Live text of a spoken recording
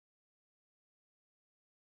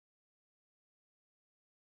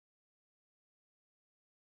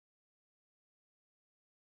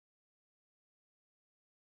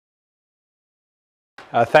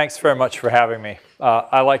Thanks very much for having me.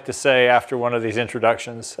 I like to say after one of these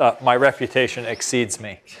introductions, my reputation exceeds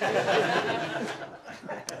me.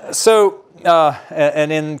 So,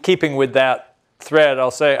 and in keeping with that thread,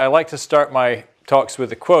 I'll say I like to start my talks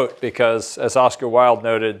with a quote because, as Oscar Wilde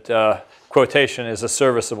noted, quotation is a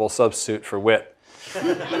serviceable substitute for wit.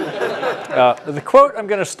 The quote I'm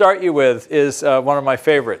going to start you with is one of my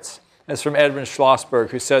favorites. It's from Edwin Schlossberg,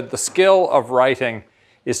 who said, "The skill of writing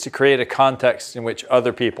is to create a context in which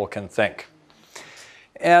other people can think."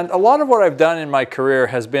 And a lot of what I've done in my career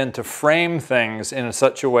has been to frame things in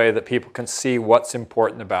such a way that people can see what's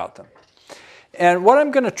important about them. And what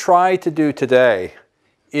I'm going to try to do today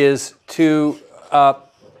is to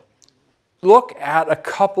look at a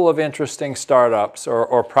couple of interesting startups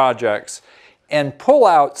or projects and pull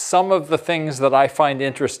out some of the things that I find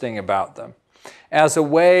interesting about them as a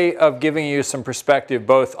way of giving you some perspective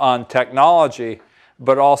both on technology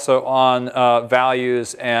but also on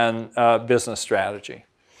values and business strategy.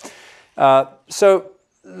 So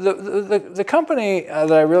the company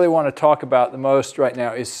that I really want to talk about the most right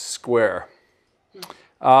now is Square.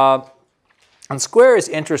 And Square is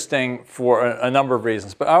interesting for a number of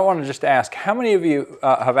reasons, but I want to just ask, how many of you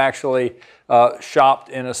have actually shopped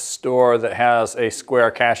in a store that has a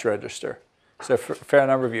Square cash register? So a fair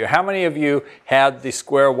number of you. How many of you had the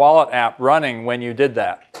Square Wallet app running when you did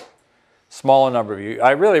that? Smaller number of you.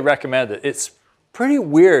 I really recommend it. It's pretty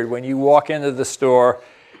weird when you walk into the store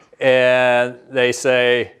and they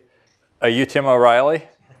say, "Are you Tim O'Reilly?"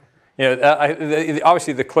 You know,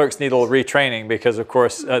 obviously the clerks need a little retraining because, of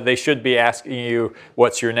course, they should be asking you,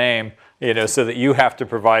 "What's your name?" You know, so that you have to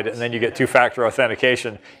provide it, and then you get two-factor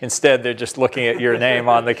authentication. Instead, they're just looking at your name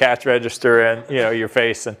on the cash register and your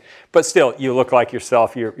face. But still, you look like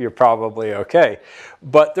yourself. You're probably okay.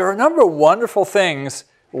 But there are a number of wonderful things,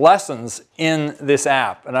 lessons in this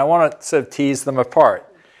app, and I want to sort of tease them apart.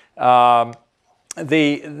 The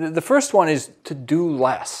first one is to do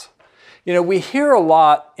less. You know, we hear a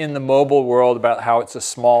lot in the mobile world about how it's a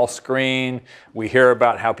small screen. We hear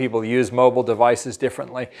about how people use mobile devices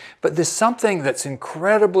differently. But there's something that's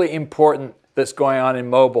incredibly important that's going on in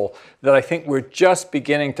mobile that I think we're just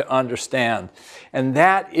beginning to understand. And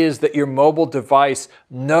that is that your mobile device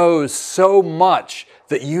knows so much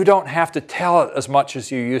that you don't have to tell it as much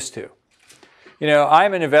as you used to. You know,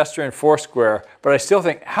 I'm an investor in Foursquare, but I still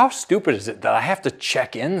think, how stupid is it that I have to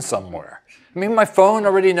check in somewhere? I mean, my phone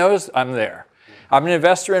already knows I'm there. I'm an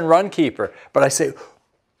investor in Runkeeper, but I say,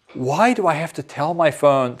 why do I have to tell my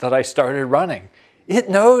phone that I started running? It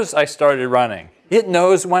knows I started running. It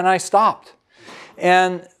knows when I stopped.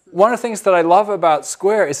 And one of the things that I love about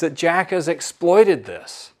Square is that Jack has exploited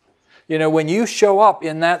this. You know, when you show up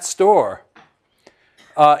in that store,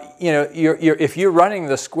 if you're running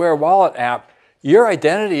the Square Wallet app, your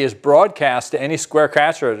identity is broadcast to any Square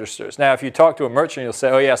cash registers. Now, if you talk to a merchant, you'll say,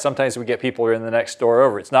 "Oh yeah, sometimes we get people who are in the next store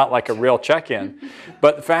over." It's not like a real check-in.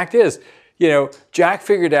 But the fact is, you know, Jack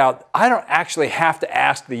figured out I don't actually have to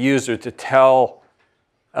ask the user to tell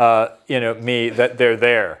me that they're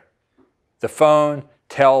there. The phone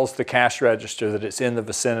tells the cash register that it's in the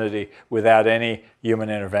vicinity without any human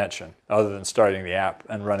intervention other than starting the app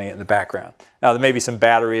and running it in the background. Now, there may be some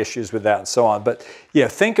battery issues with that and so on, but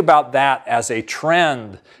think about that as a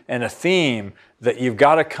trend and a theme that you've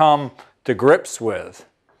got to come to grips with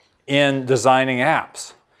in designing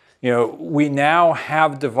apps. You know, we now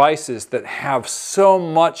have devices that have so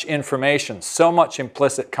much information, so much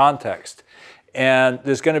implicit context, and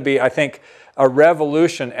there's going to be, I think, a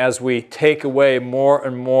revolution as we take away more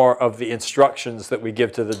and more of the instructions that we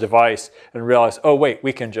give to the device and realize, oh wait,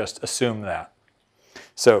 we can just assume that.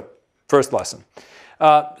 So, first lesson.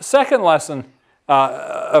 Second lesson,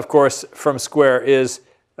 of course, from Square is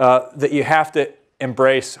that you have to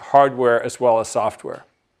embrace hardware as well as software.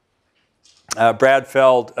 Brad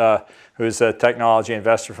Feld, who's a technology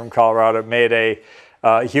investor from Colorado, made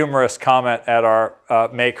a humorous comment at our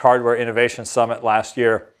Make Hardware Innovation Summit last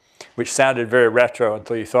year, which sounded very retro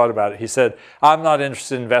until you thought about it. He said, "I'm not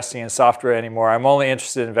interested in investing in software anymore. I'm only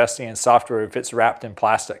interested in investing in software if it's wrapped in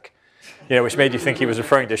plastic." You know, which made you think he was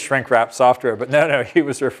referring to shrink-wrapped software. But no, he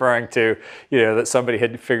was referring to, that somebody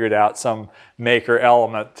had figured out some maker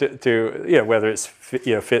element to whether it's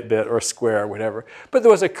Fitbit or Square or whatever. But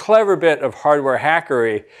there was a clever bit of hardware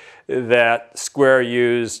hackery that Square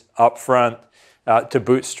used up front to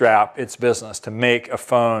bootstrap its business, to make a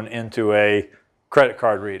phone into a credit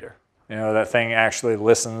card reader. You know, that thing actually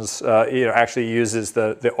listens, actually uses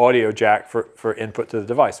the audio jack for input to the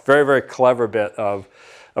device. Very, very clever bit of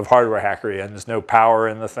hardware hackery, and there's no power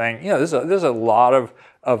in the thing. You know, there's a lot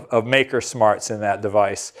of maker smarts in that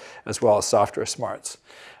device, as well as software smarts.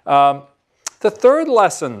 The third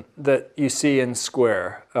lesson that you see in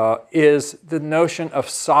Square is the notion of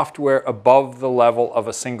software above the level of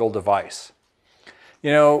a single device.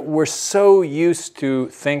 You know, we're so used to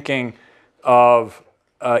thinking of,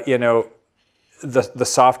 you know, the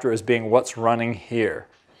software as being what's running here.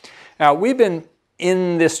 Now, we've been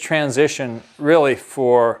in this transition really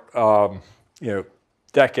for, you know,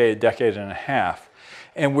 decade and a half.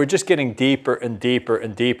 And we're just getting deeper and deeper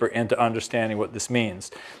and deeper into understanding what this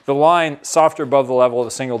means. The line, software above the level of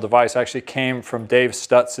a single device, actually came from Dave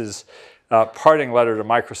Stutz's parting letter to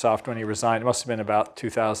Microsoft when he resigned. It must have been about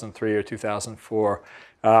 2003 or 2004.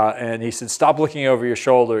 And he said, stop looking over your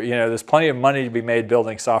shoulder. You know, there's plenty of money to be made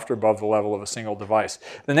building software above the level of a single device.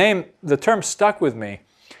 The term stuck with me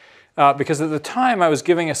because at the time I was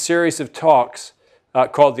giving a series of talks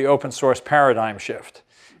called the Open Source Paradigm Shift.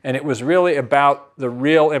 And it was really about the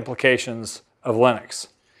real implications of Linux.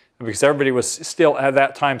 Because everybody was still at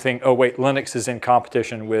that time thinking, oh wait, Linux is in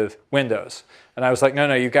competition with Windows. And I was like,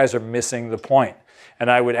 no, you guys are missing the point. And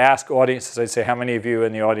I would ask audiences, I'd say, how many of you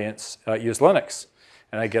in the audience use Linux?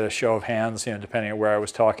 And I'd get a show of hands, you know, depending on where I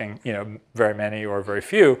was talking, you know, very many or very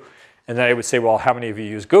few. And then I would say, well, how many of you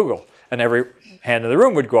use Google? And every hand in the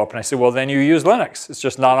room would go up. And I said, well, then you use Linux. It's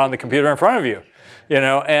just not on the computer in front of you. You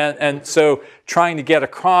know, and so trying to get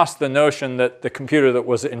across the notion that the computer that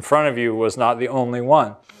was in front of you was not the only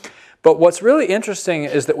one. But what's really interesting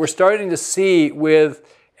is that we're starting to see with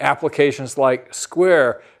applications like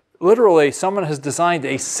Square, literally someone has designed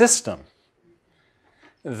a system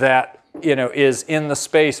that, you know, is in the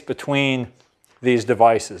space between these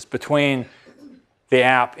devices, between the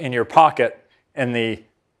app in your pocket and the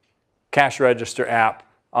cash register app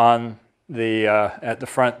on at the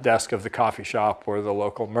front desk of the coffee shop or the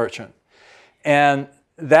local merchant. And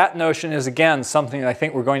that notion is, again, something that I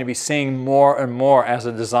think we're going to be seeing more and more as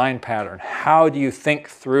a design pattern. How do you think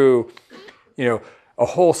through, you know, a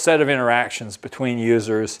whole set of interactions between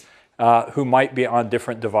users who might be on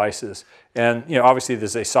different devices? And, you know, obviously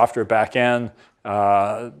there's a software backend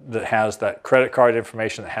that has that credit card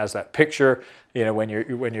information, that has that picture. You know, when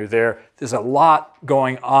you're there, there's a lot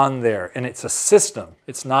going on there, and it's a system.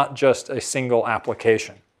 It's not just a single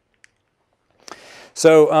application.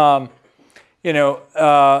 So, you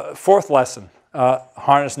know, fourth lesson: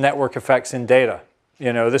 harness network effects in data.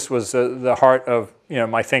 You know, this was the heart of, you know,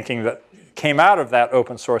 my thinking that came out of that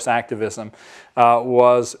open source activism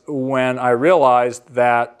was when I realized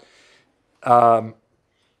that, you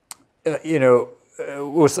know, it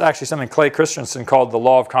was actually something Clay Christensen called the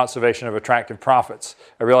law of conservation of attractive profits.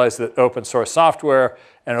 I realized that open source software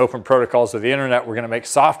and open protocols of the internet were going to make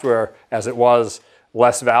software as it was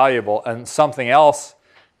less valuable, and something else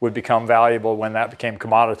would become valuable when that became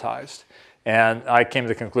commoditized. And I came to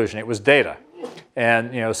the conclusion it was data.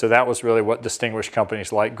 And, you know, so that was really what distinguished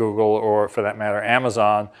companies like Google, or for that matter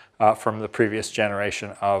Amazon, from the previous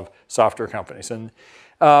generation of software companies. And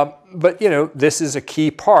but, you know, this is a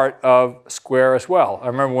key part of Square as well. I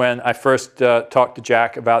remember when I first talked to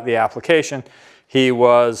Jack about the application, he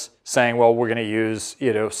was saying, well, we're going to use,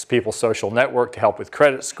 you know, people's social network to help with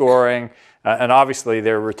credit scoring. And obviously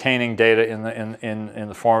they're retaining data in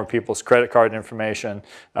the form of people's credit card information,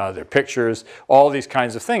 their pictures, all these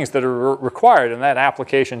kinds of things that are required. And that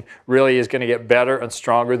application really is going to get better and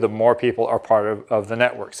stronger the more people are part of the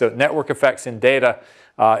network. So network effects in data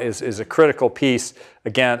is a critical piece,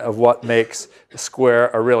 again, of what makes Square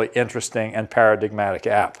a really interesting and paradigmatic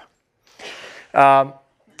app.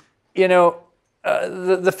 You know,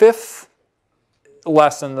 the fifth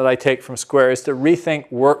lesson that I take from Square is to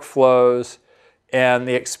rethink workflows and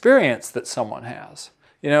the experience that someone has.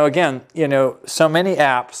 You know, again, you know, so many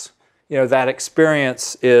apps, you know, that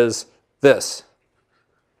experience is this.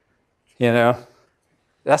 You know,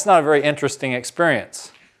 that's not a very interesting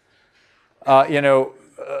experience. You know,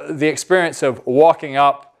 the experience of walking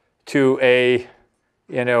up to a,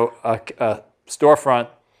 you know, a storefront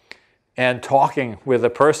and talking with a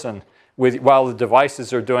person while the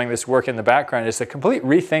devices are doing this work in the background is a complete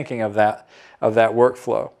rethinking of that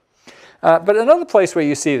workflow. But another place where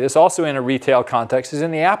you see this, also in a retail context, is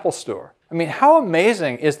in the Apple Store. I mean, how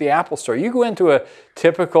amazing is the Apple Store? You go into a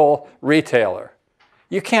typical retailer,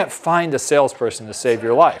 you can't find a salesperson to save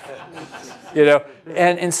your life. You know,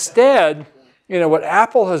 and instead, you know, what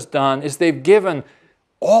Apple has done is they've given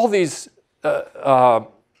all these,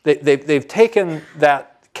 they've taken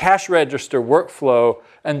that cash register workflow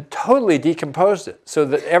and totally decomposed it so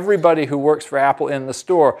that everybody who works for Apple in the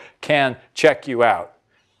store can check you out.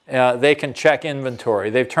 They can check inventory.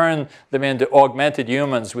 They've turned them into augmented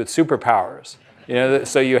humans with superpowers. You know,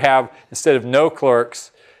 so you have, instead of no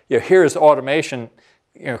clerks, you know, here's automation,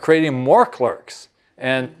 you know, creating more clerks.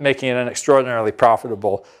 and making it an extraordinarily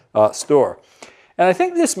profitable store. And I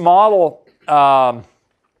think this model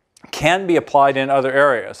can be applied in other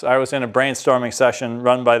areas. I was in a brainstorming session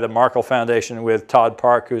run by the Markle Foundation with Todd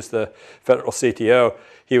Park, who's the federal CTO.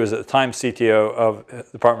 He was at the time CTO of the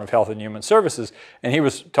Department of Health and Human Services, and he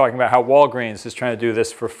was talking about how Walgreens is trying to do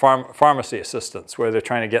this for pharmacy assistants, where they're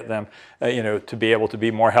trying to get them, to be able to be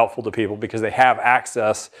more helpful to people because they have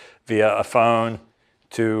access via a phone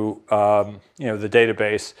to, the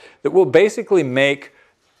database that will basically make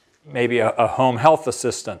maybe a home health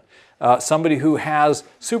assistant, somebody who has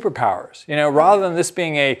superpowers. Rather than this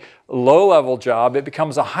being a low-level job, it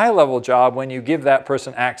becomes a high-level job when you give that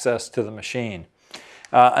person access to the machine.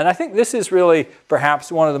 And I think this is really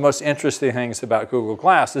perhaps one of the most interesting things about Google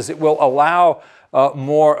Glass is it will allow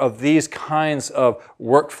more of these kinds of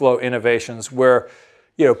workflow innovations where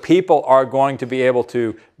people are going to be able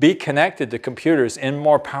to be connected to computers in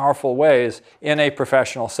more powerful ways in a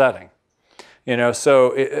professional setting.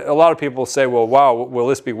 So a lot of people say, well, wow, will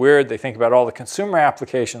this be weird? They think about all the consumer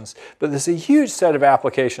applications, but there's a huge set of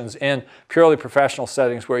applications in purely professional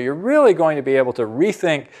settings where you're really going to be able to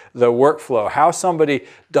rethink the workflow, how somebody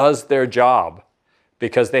does their job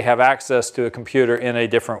because they have access to a computer in a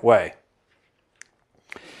different way.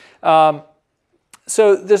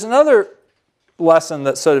 So there's another lesson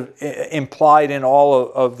that's sort of implied in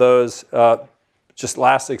all of those just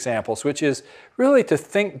last examples, which is really to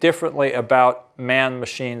think differently about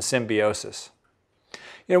man-machine symbiosis.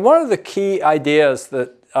 One of the key ideas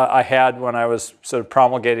that I had when I was sort of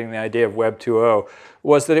promulgating the idea of Web 2.0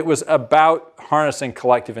 was that it was about harnessing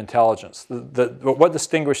collective intelligence. What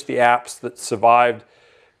distinguished the apps that survived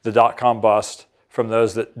the dot-com bust from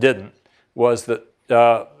those that didn't was that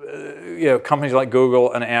companies like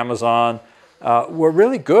Google and Amazon were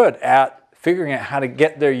really good at figuring out how to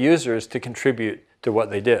get their users to contribute to what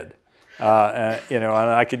they did. And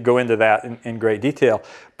I could go into that in great detail.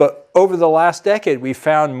 But over the last decade, we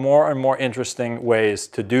found more and more interesting ways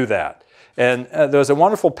to do that. And there was a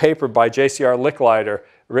wonderful paper by J.C.R. Licklider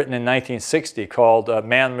written in 1960 called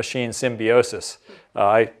Man-Machine Symbiosis.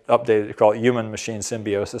 I updated it to call it Human-Machine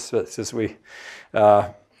Symbiosis, but since we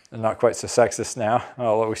are not quite so sexist now,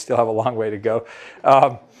 although we still have a long way to go.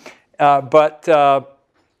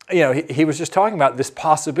 He was just talking about this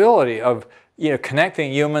possibility of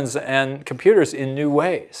connecting humans and computers in new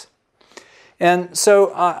ways. And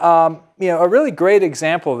so, a really great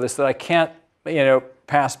example of this that I can't,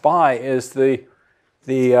 pass by is the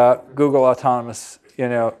Google autonomous,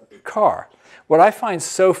 car. What I find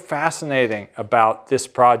so fascinating about this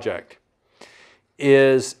project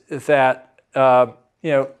is that,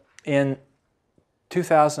 in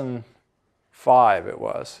 2005 it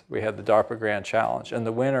was, we had the DARPA Grand Challenge, and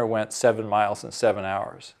the winner went 7 miles in 7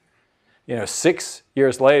 hours. 6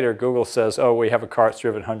 years later, Google says, oh, we have a car that's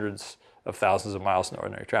driven hundreds of thousands of miles in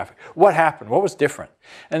ordinary traffic. What happened? What was different?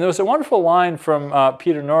 And there was a wonderful line from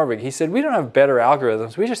Peter Norvig. He said, we don't have better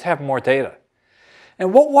algorithms, we just have more data.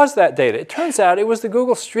 And what was that data? It turns out it was the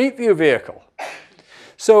Google Street View vehicle.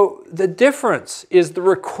 So the difference is the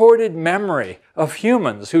recorded memory of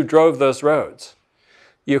humans who drove those roads.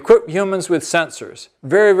 You equip humans with sensors,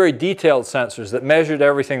 very, very detailed sensors that measured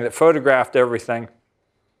everything, that photographed everything,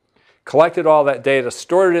 collected all that data,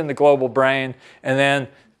 stored it in the global brain, and then,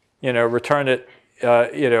 returned it,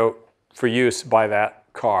 for use by that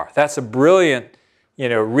car. That's a brilliant,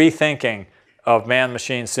 rethinking of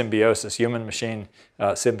man-machine symbiosis, human-machine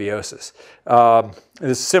symbiosis.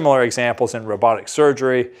 There's similar examples in robotic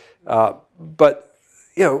surgery, but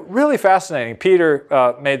really fascinating.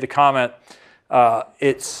 Peter made the comment,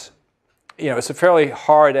 it's a fairly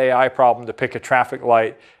hard AI problem to pick a traffic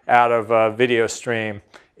light out of a video stream.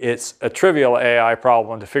 It's a trivial AI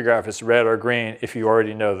problem to figure out if it's red or green if you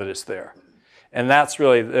already know that it's there. And that's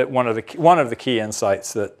really one of the key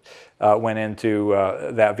insights that went into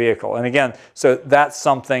that vehicle. And again, so that's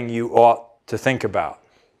something you ought to think about.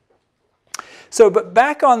 So, but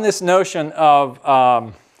back on this notion of,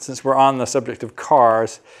 since we're on the subject of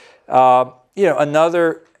cars,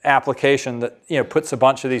 another application that puts a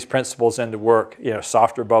bunch of these principles into work,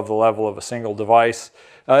 software above the level of a single device,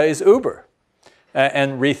 is Uber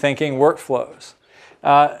and rethinking workflows.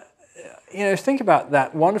 Think about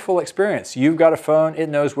that wonderful experience. You've got a phone, it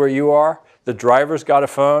knows where you are. The driver's got a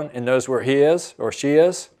phone, it knows where he is or she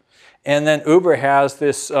is. And then Uber has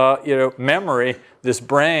this memory, this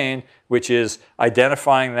brain, which is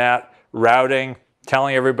identifying that, routing,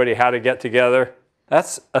 telling everybody how to get together.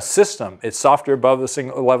 That's a system. It's software above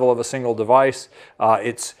the level of a single device.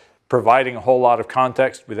 It's providing a whole lot of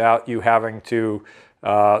context without you having to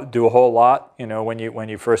do a whole lot. When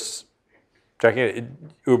you first checking it.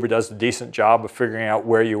 Uber does a decent job of figuring out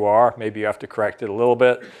where you are. Maybe you have to correct it a little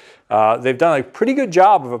bit. They've done a pretty good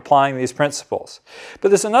job of applying these principles. But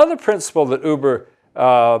there's another principle that Uber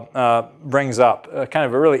brings up, kind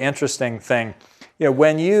of a really interesting thing. You know,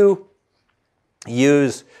 when you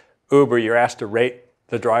use Uber, you're asked to rate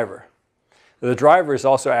the driver. The driver is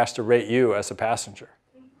also asked to rate you as a passenger.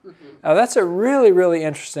 Now that's a really, really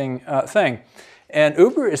interesting thing. And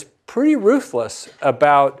Uber is pretty ruthless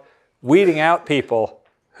about weeding out people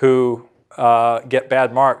who get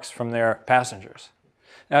bad marks from their passengers.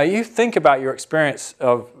 Now you think about your experience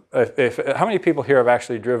of, how many people here have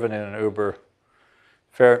actually driven in an Uber?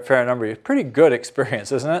 Fair number. It's a pretty good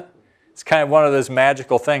experience, isn't it? It's kind of one of those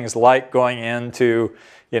magical things, like going into,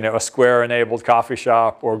 you know, a Square-enabled coffee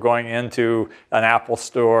shop or going into an Apple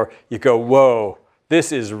store. You go, whoa,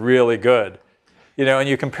 this is really good. You know, and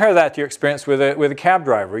you compare that to your experience with a cab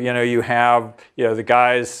driver. You know, you have, you know, the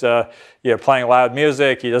guy's you know, playing loud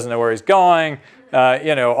music. He doesn't know where he's going.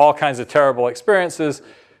 You know, all kinds of terrible experiences.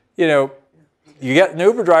 You know, you get an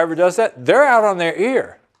Uber driver does that. They're out on their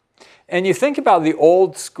ear. And you think about the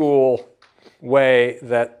old school way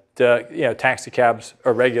that you know, taxi cabs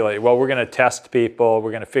are regulated. Well, we're going to test people.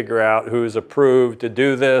 We're going to figure out who's approved to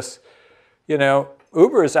do this. You know,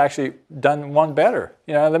 Uber has actually done one better.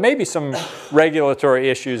 You know, there may be some regulatory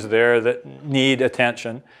issues there that need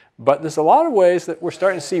attention, but there's a lot of ways that we're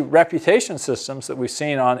starting to see reputation systems that we've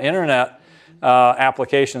seen on internet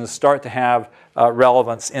applications start to have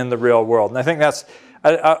relevance in the real world. And I think that's,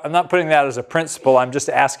 I'm not putting that as a principle, I'm just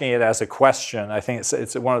asking it as a question. I think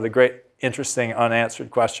it's one of the great, interesting,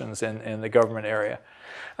 unanswered questions in the government area.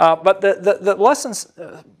 But the lessons,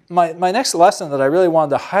 my next lesson that I really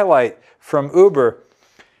wanted to highlight from Uber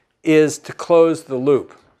is to close the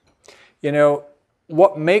loop. You know,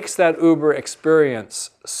 what makes that Uber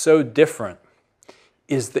experience so different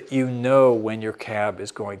is that you know when your cab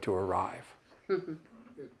is going to arrive.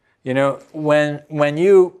 You know, when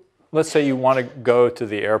you, let's say you want to go to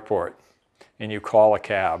the airport and you call a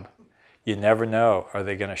cab, you never know. Are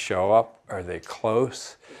they going to show up? Are they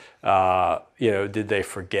close? You know, did they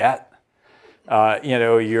forget? You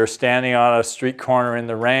know, you're standing on a street corner in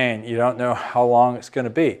the rain. You don't know how long it's going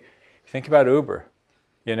to be. Think about Uber.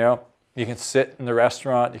 You know, you can sit in the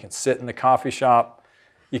restaurant. You can sit in the coffee shop.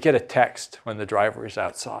 You get a text when the driver is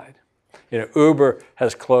outside. You know, Uber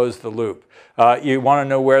has closed the loop. You want to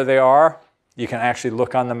know where they are? You can actually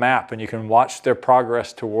look on the map and you can watch their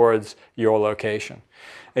progress towards your location.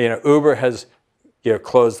 You know, Uber has, you know,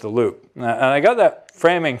 closed the loop. And I got that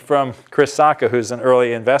framing from Chris Sacca, who's an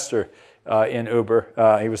early investor in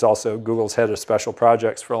Uber. He was also Google's head of special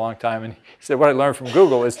projects for a long time. And he said, what I learned from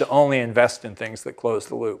Google is to only invest in things that close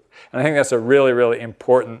the loop. And I think that's a really, really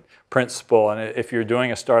important principle. And if you're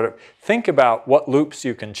doing a startup, think about what loops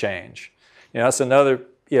you can change. You know, that's another,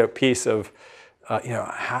 you know, piece of, you know,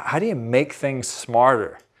 how do you make things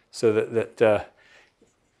smarter so that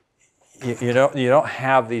you don't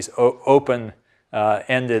have these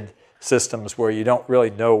open-ended systems where you don't really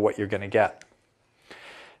know what you're going to get.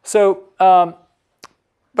 So, but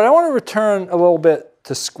I want to return a little bit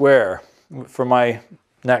to Square for my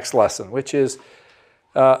next lesson, which is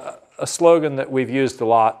a slogan that we've used a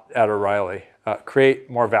lot at O'Reilly: create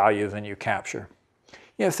more value than you capture.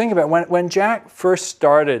 You know, think about when Jack first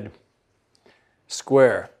started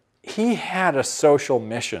Square, he had a social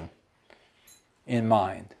mission in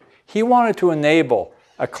mind. He wanted to enable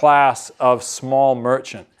a class of small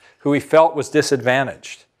merchant who he felt was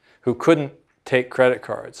disadvantaged, who couldn't take credit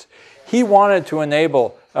cards. He wanted to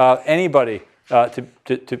enable anybody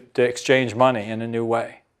to exchange money in a new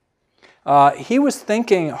way. He was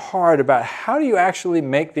thinking hard about how do you actually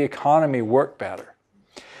make the economy work better.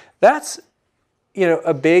 That's, you know,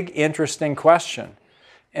 a big, interesting question,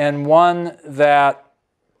 and one that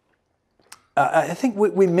I think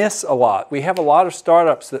we miss a lot. We have a lot of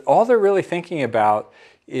startups that all they're really thinking about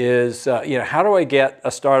is, you know, how do I get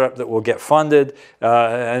a startup that will get funded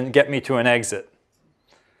and get me to an exit?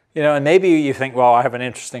 You know, and maybe you think, well, I have an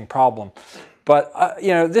interesting problem. But, you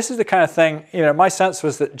know, this is the kind of thing, you know, my sense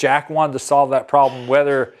was that Jack wanted to solve that problem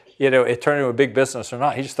whether, you know, it turned into a big business or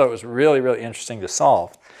not. He just thought it was really, really interesting to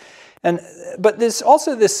solve. But there's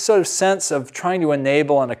also this sort of sense of trying to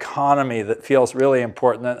enable an economy that feels really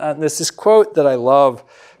important. And there's this quote that I love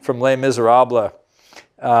from Les Miserables,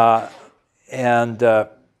 and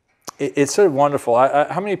it's sort of wonderful.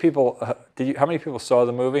 How many people how many people saw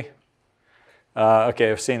the movie? Okay,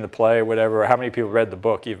 I've seen the play or whatever. How many people read the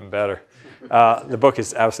book? Even better. The book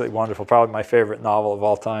is absolutely wonderful. Probably my favorite novel of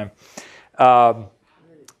all time.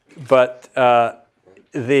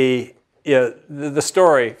 the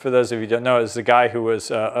story, for those of you who don't know, is the guy who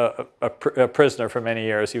was a prisoner for many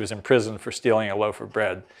years. He was imprisoned for stealing a loaf of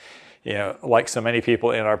bread. Like so many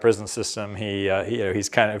people in our prison system,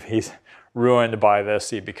 he's ruined by this.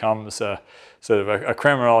 He becomes sort of a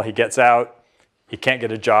criminal. He gets out. He can't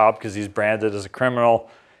get a job because he's branded as a criminal.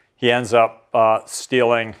 He ends up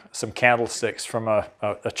stealing some candlesticks from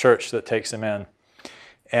a church that takes him in.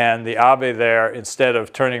 And the abbe there, instead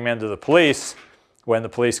of turning him into the police, when the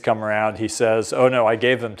police come around, he says, "Oh no, I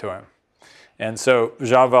gave them to him." And so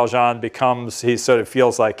Jean Valjean he sort of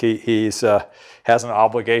feels like he has an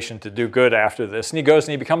obligation to do good after this. And he goes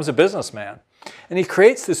and he becomes a businessman. And he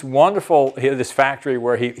creates this wonderful, this factory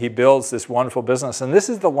where he builds this wonderful business. And this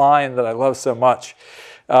is the line that I love so much.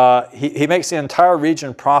 He makes the entire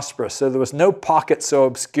region prosperous. So there was no pocket so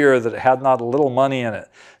obscure that it had not a little money in it.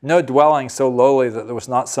 No dwelling so lowly that there was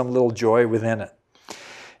not some little joy within it.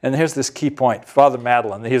 And here's this key point. Father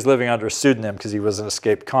Madeleine, he was living under a pseudonym because he was an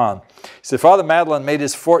escaped con. He said, Father Madeleine made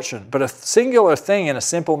his fortune, but a singular thing in a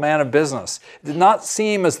simple man of business. It did not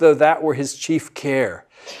seem as though that were his chief care.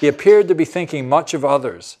 He appeared to be thinking much of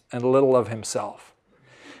others and little of himself.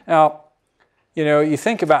 Now, you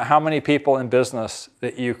think about how many people in business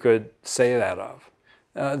that you could say that of.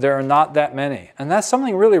 There are not that many. And that's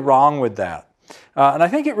something really wrong with that. And I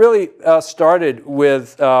think it really started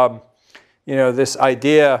with this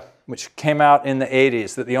idea which came out in the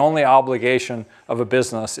 80s that the only obligation of a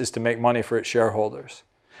business is to make money for its shareholders.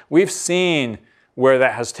 We've seen where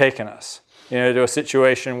that has taken us, to a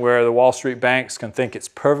situation where the Wall Street banks can think it's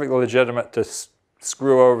perfectly legitimate to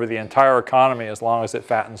screw over the entire economy as long as it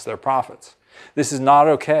fattens their profits. This is not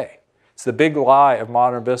okay. It's the big lie of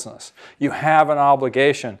modern business. You have an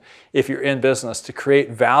obligation, if you're in business, to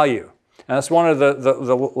create value. And that's one of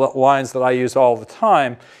the lines that I use all the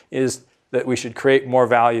time, is that we should create more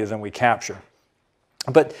value than we capture.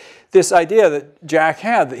 But this idea that Jack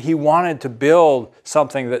had, that he wanted to build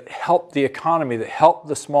something that helped the economy, that helped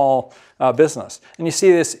the small business. And you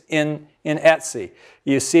see this in Etsy.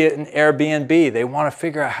 You see it in Airbnb. They want to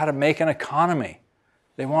figure out how to make an economy.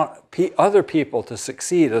 They want other people to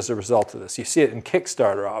succeed as a result of this. You see it in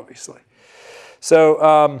Kickstarter, obviously.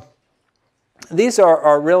 So these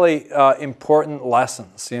are really important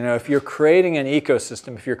lessons. If you're creating an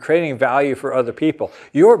ecosystem, if you're creating value for other people,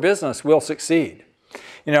 your business will succeed.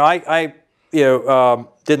 I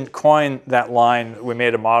didn't coin that line. We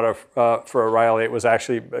made a motto for O'Reilly. It was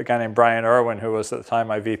actually a guy named Brian Irwin, who was at the time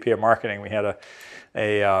my VP of marketing. We had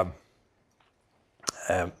a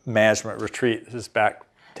management retreat. This is back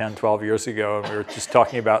 10, 12 years ago, and we were just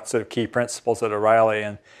talking about sort of key principles at O'Reilly.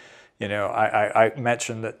 And I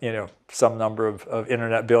mentioned that some number of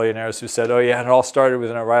internet billionaires who said, "Oh yeah, it all started with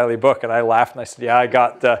an O'Reilly book," and I laughed and I said, "Yeah, I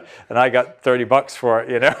got $30 for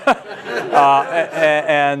it,"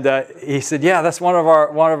 and he said, "Yeah, that's one of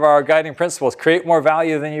our guiding principles: create more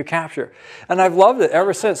value than you capture." And I've loved it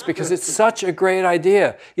ever since because it's such a great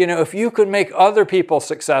idea. If you can make other people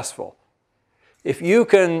successful, if you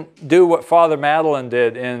can do what Father Madeleine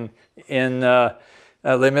did in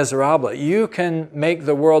Les Miserables, you can make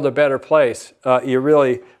the world a better place. You're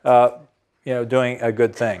really, doing a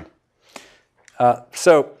good thing.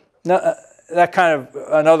 So that kind of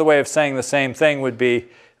another way of saying the same thing would be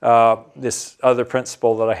this other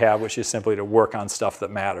principle that I have, which is simply to work on stuff that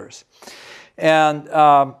matters. And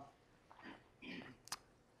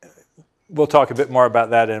we'll talk a bit more about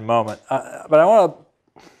that in a moment. But I want to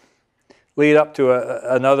lead up to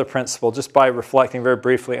another principle just by reflecting very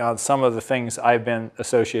briefly on some of the things I've been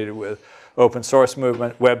associated with. Open source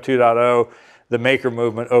movement, Web 2.0, the maker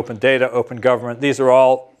movement, open data, open government. These are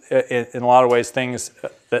all, in a lot of ways, things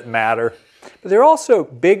that matter. But they're also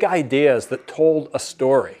big ideas that told a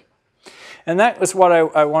story. And that was what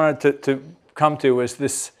I wanted to come to as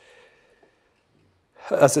this,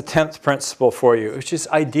 as a 10th principle for you, which is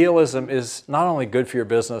idealism is not only good for your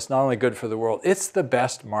business, not only good for the world, it's the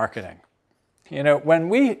best marketing. When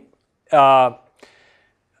we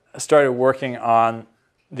started working on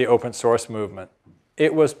the open source movement,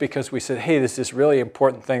 it was because we said, hey, this is this really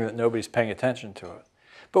important thing that nobody's paying attention to it.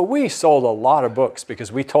 But we sold a lot of books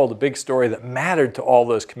because we told a big story that mattered to all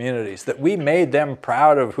those communities, that we made them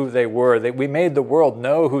proud of who they were, that we made the world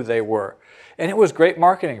know who they were. And it was great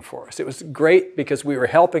marketing for us. It was great because we were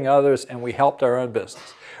helping others and we helped our own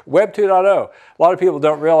business. Web 2.0, a lot of people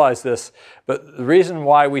don't realize this, but the reason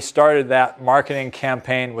why we started that marketing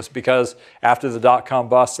campaign was because after the dot-com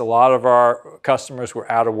bust, a lot of our customers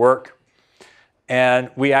were out of work. And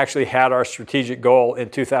we actually had our strategic goal in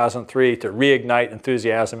 2003 to reignite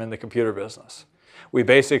enthusiasm in the computer business. We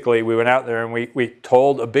went out there and we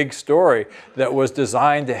told a big story that was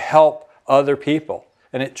designed to help other people.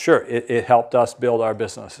 And it helped us build our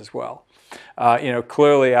business as well.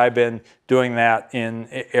 Clearly I've been doing that in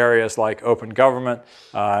areas like open government.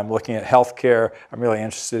 I'm looking at healthcare. I'm really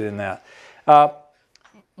interested in that.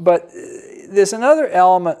 But there's another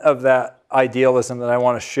element of that idealism that I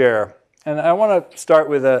want to share. And I want to start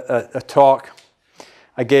with a talk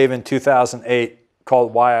I gave in 2008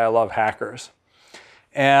 called Why I Love Hackers.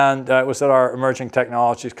 And it was at our Emerging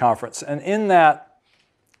Technologies Conference. And in that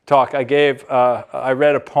talk, I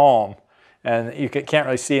read a poem. And you can't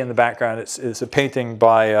really see in the background. It's a painting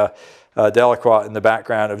by Delacroix in the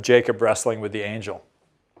background of Jacob wrestling with the angel.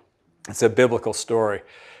 It's a biblical story.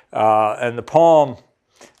 And the poem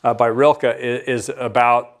by Rilke is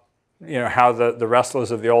about how the wrestlers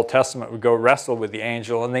of the Old Testament would go wrestle with the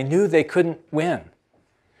angel, and they knew they couldn't win.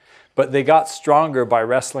 But they got stronger by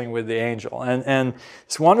wrestling with the angel. And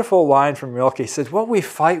this wonderful line from Rilke, he said, what we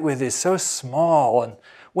fight with is so small, and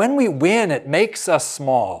when we win, it makes us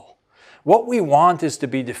small. What we want is to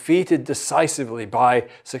be defeated decisively by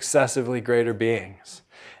successively greater beings.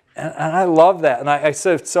 And I love that. And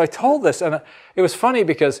so I told this, and it was funny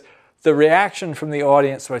because the reaction from the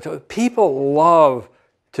audience, people love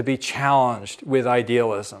to be challenged with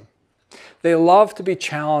idealism. They love to be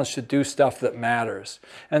challenged to do stuff that matters.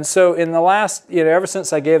 And so in the last, ever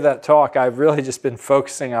since I gave that talk, I've really just been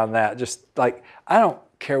focusing on that. Just like, I don't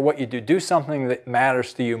care what you do something that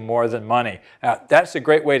matters to you more than money. Now, that's a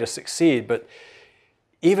great way to succeed, but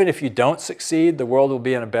even if you don't succeed, the world will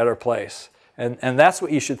be in a better place. And that's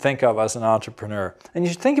what you should think of as an entrepreneur. And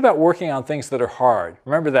you should think about working on things that are hard.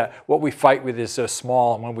 Remember that what we fight with is so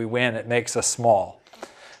small, and when we win, it makes us small.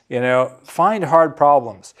 Find hard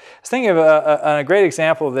problems. I was thinking of a great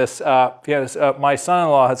example of this. My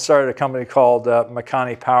son-in-law had started a company called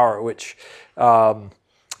Makani Power, which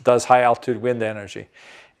does high-altitude wind energy.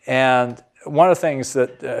 And one of the things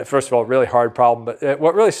that, first of all, really hard problem, but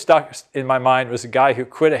what really stuck in my mind was a guy who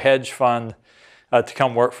quit a hedge fund to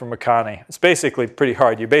come work for Makani. It's basically pretty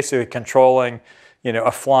hard. You're basically controlling,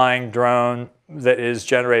 a flying drone that is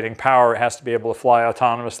generating power. It has to be able to fly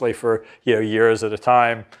autonomously for, years at a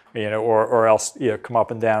time, or else, come up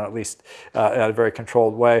and down at least in a very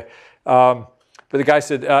controlled way. But the guy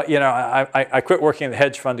said, I quit working in the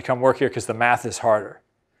hedge fund to come work here because the math is harder.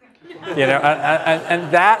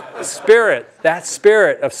 And that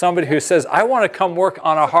spirit of somebody who says, I want to come work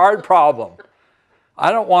on a hard problem.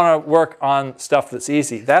 I don't want to work on stuff that's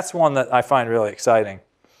easy. That's one that I find really exciting.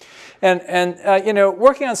 And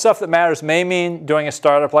working on stuff that matters may mean doing a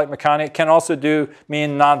startup like Makani. It can also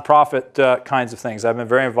mean nonprofit kinds of things. I've been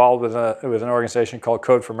very involved with an organization called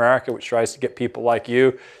Code for America, which tries to get people like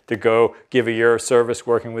you to go give a year of service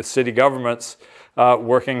working with city governments,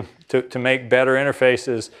 working to make better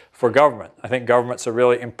interfaces for government. I think government's a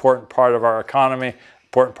really important part of our economy,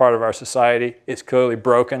 important part of our society. It's clearly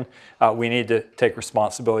broken. We need to take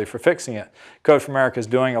responsibility for fixing it. Code for America is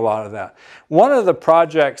doing a lot of that. One of the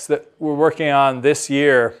projects that we're working on this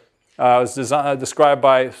year was described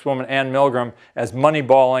by this woman, Ann Milgram, as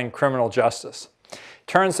moneyballing criminal justice.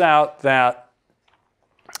 Turns out that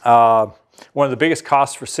one of the biggest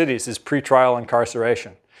costs for cities is pretrial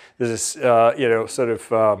incarceration. There's this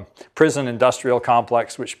prison industrial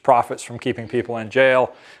complex which profits from keeping people in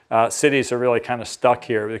jail. Cities are really kind of stuck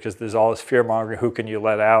here because there's all this fear-mongering, who can you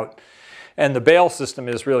let out? And the bail system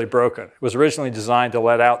is really broken. It was originally designed to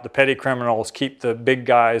let out the petty criminals, keep the big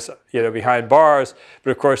guys behind bars.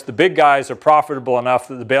 But of course, the big guys are profitable enough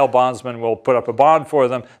that the bail bondsman will put up a bond for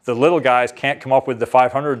them. The little guys can't come up with the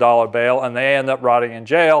 $500 bail, and they end up rotting in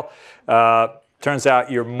jail. Turns out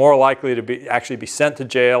you're more likely to actually be sent to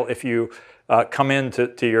jail if you come in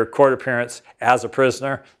to your court appearance as a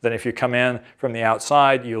prisoner than if you come in from the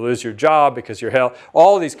outside. You lose your job because you're held.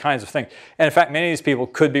 All of these kinds of things. And in fact, many of these people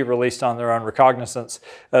could be released on their own recognizance.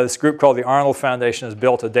 This group called the Arnold Foundation has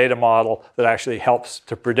built a data model that actually helps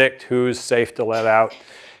to predict who's safe to let out.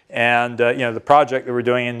 And the project that we're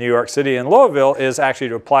doing in New York City and Louisville is actually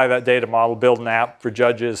to apply that data model, build an app for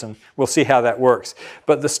judges, and we'll see how that works.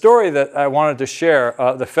 But the story that I wanted to share,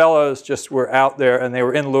 the fellows just were out there, and they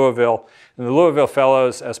were in Louisville. And the Louisville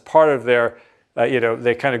fellows, as part of their,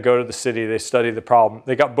 they kind of go to the city, they study the problem.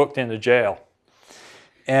 They got booked into jail.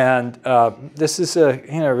 And this is a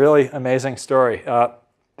really amazing story.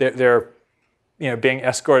 They're being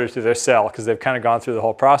escorted to their cell because they've kind of gone through the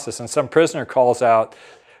whole process. And some prisoner calls out,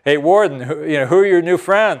 "Hey, warden, who are your new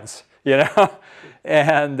friends?" And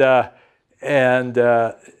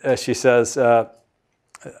she says, "These are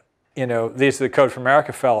the Code for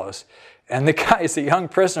America fellows." And the guy is a young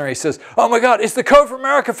prisoner. He says, "Oh my God, it's the Code for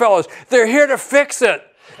America fellows. They're here to fix it."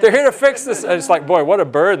 They're here to fix this. And it's like, boy, what a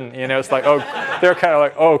burden. You know, it's like, oh, they're kind of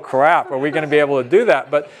like, oh, crap, are we going to be able to do that?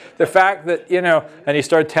 But the fact that, you know, and he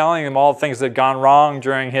started telling them all the things that had gone wrong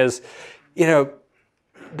during his, you know,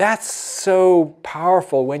 that's so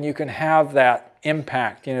powerful when you can have that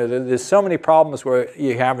impact. You know, there's so many problems where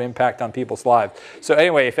you have an impact on people's lives. So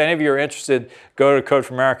anyway, if any of you are interested, go to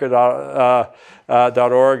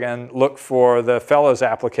codeforamerica.org and look for the Fellows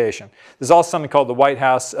application. There's also something called the White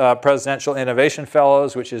House Presidential Innovation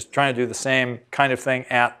Fellows, which is trying to do the same kind of thing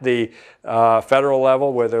at the federal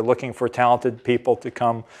level, where they're looking for talented people to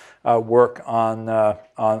come work on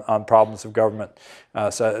problems of government.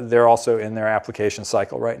 So they're also in their application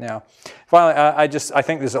cycle right now. Finally, I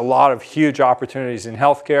think there's a lot of huge opportunities in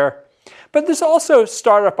healthcare, but there's also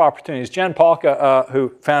startup opportunities. Jen Pahlka,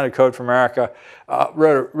 who founded Code for America,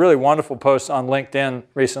 wrote a really wonderful post on LinkedIn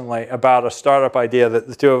recently about a startup idea that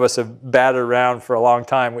the two of us have batted around for a long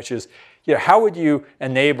time, which is, you know, how would you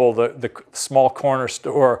enable the small corner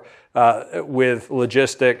store with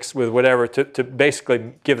logistics, with whatever, to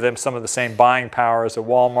basically give them some of the same buying power as a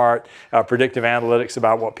Walmart, predictive analytics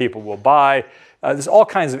about what people will buy. There's all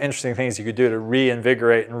kinds of interesting things you could do to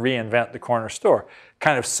reinvigorate and reinvent the corner store.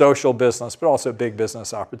 Kind of social business, but also big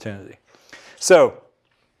business opportunity. So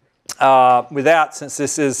with that, since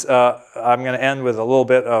this is, I'm going to end with a little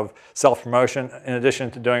bit of self-promotion. In addition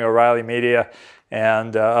to doing O'Reilly Media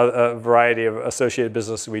and a variety of associated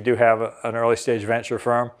businesses, we do have an early stage venture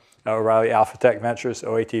firm, O'Reilly Alpha Tech Ventures,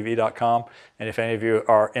 OATV.com. And if any of you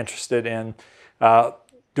are interested in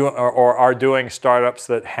doing or are doing startups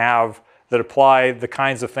that apply the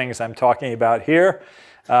kinds of things I'm talking about here,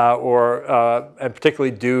 and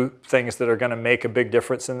particularly do things that are going to make a big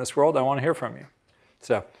difference in this world, I want to hear from you.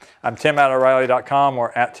 So I'm Tim@O'Reilly.com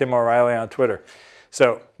or @TimO'Reilly on Twitter.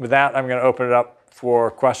 So with that, I'm going to open it up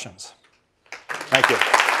for questions. Thank you.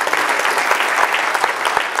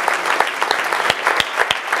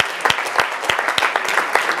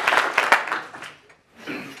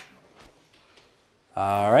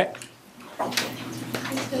 All right.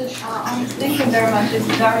 Thank you very much. It's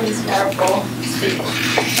very inspirable speech.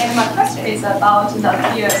 And my question is about the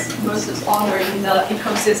peers versus owner in the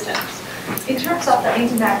ecosystem. In terms of the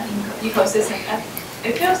internet ecosystem,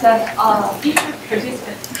 it feels that each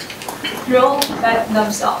participant grow by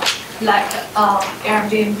themselves. Like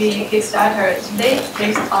Airbnb, Kickstarter,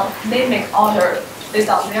 they make order based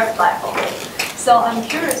on their platform. So I'm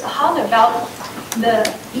curious, how about the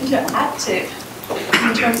interactive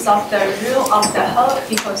in terms of the rule of the whole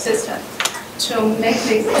ecosystem to make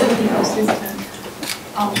this ecosystem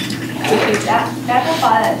to be better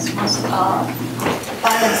balance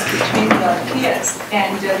between the peers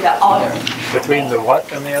and the order. Between the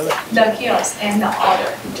what and the other? The peers and the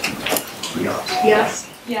order. Yes.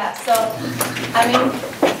 Yeah. So, I mean,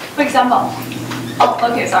 for example,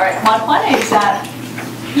 okay, sorry. My point is that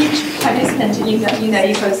each participant in the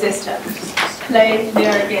ecosystem play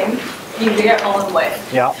their game in their own way.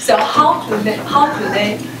 Yeah. So how do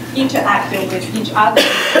they interact with each other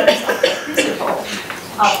in terms of the principle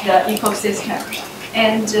of the ecosystem?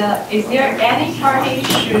 And is there any party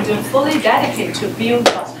should fully dedicate to build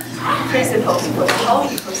the principles for the whole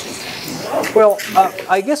ecosystem? Well,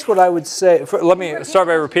 I guess what I would say, let me start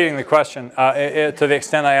by repeating the question to the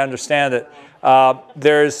extent I understand it.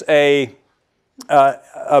 There's a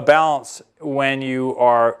balance when you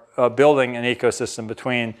are building an ecosystem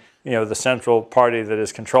between, you know, the central party that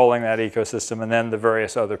is controlling that ecosystem and then the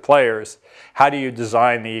various other players. How do you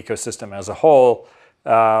design the ecosystem as a whole?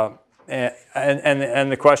 And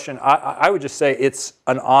the question, I would just say it's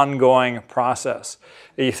an ongoing process.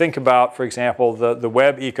 You think about, for example, the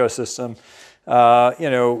web ecosystem,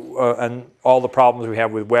 and all the problems we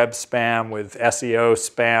have with web spam, with SEO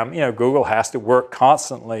spam. You know, Google has to work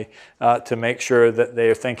constantly to make sure that they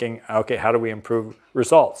are thinking, okay, how do we improve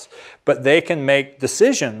results? But they can make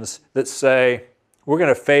decisions that say, we're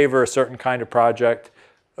going to favor a certain kind of project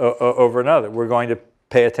over another. We're going to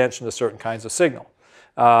pay attention to certain kinds of signal.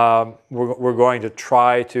 We're going to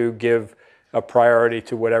try to give a priority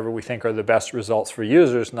to whatever we think are the best results for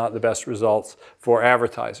users, not the best results for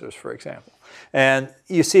advertisers, for example. And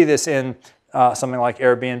you see this in something like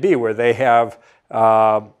Airbnb, where they have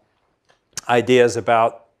ideas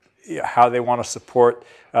about how they want to support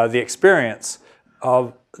the experience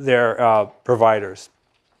of their providers.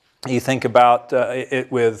 You think about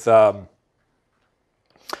it with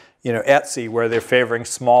Etsy, where they're favoring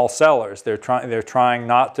small sellers. They're trying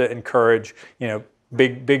not to encourage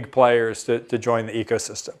big players to join the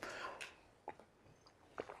ecosystem.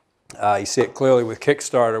 You see it clearly with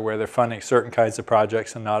Kickstarter, where they're funding certain kinds of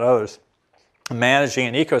projects and not others. managing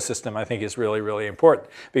an ecosystem, I think, is really, really important,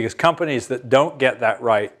 because companies that don't get that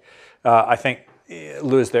right, I think,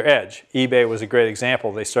 lose their edge. eBay was a great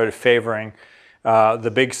example. They started favoring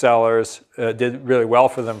the big sellers, did really well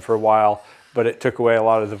for them for a while, but it took away a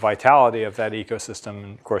lot of the vitality of that ecosystem,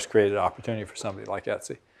 and of course created opportunity for somebody like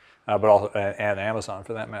Etsy, but also and Amazon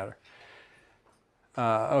for that matter.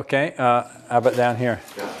 Okay, how about down here?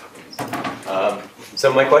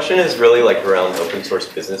 So my question is really like around open source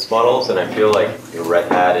business models, and I feel like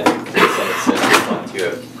Red Hat and Stanford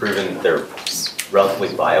have proven they're relatively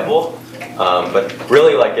viable. But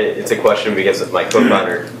really, like it's a question because my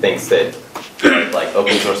co-founder thinks that like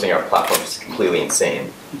open sourcing our platform is completely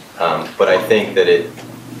insane. But I think that it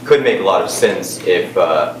could make a lot of sense if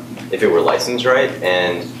it were licensed right.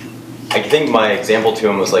 And I think my example to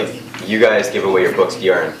him was like, you guys give away your books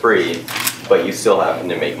DRM free, but you still happen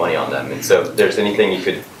to make money on them. And so if there's anything you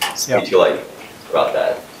could speak to like about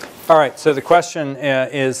that. All right, so the question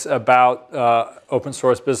is about open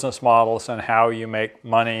source business models and how you make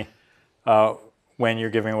money when you're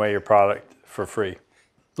giving away your product for free.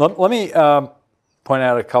 Let me point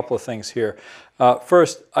out a couple of things here.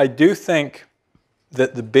 First, I do think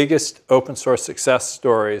that the biggest open source success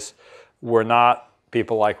stories were not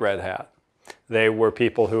people like Red Hat. They were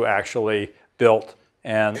people who actually built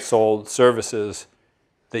and sold services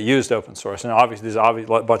that used open source. And obviously, there's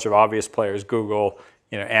a bunch of obvious players: Google,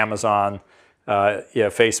 Amazon,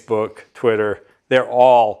 Facebook, Twitter. They're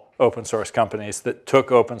all open source companies that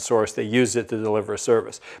took open source, they used it to deliver a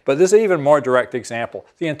service. But there's an even more direct example: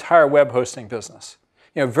 the entire web hosting business.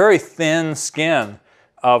 Very thin skin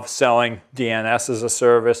of selling DNS as a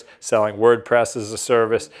service, selling WordPress as a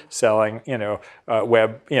service, selling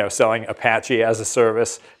selling Apache as a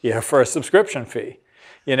service, for a subscription fee,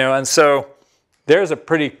 and so there's a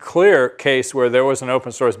pretty clear case where there was an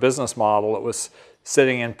open source business model that was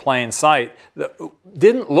sitting in plain sight that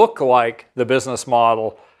didn't look like the business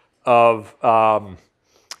model of a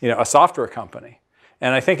software company.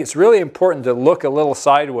 And I think it's really important to look a little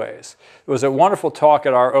sideways. There was a wonderful talk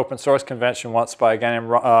at our open source convention once by a guy named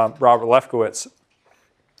Robert Lefkowitz.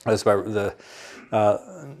 That's by the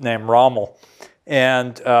name Rommel.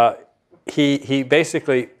 And he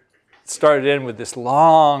basically started in with this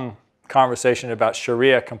long conversation about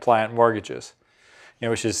Sharia-compliant mortgages,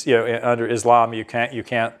 which is, under Islam you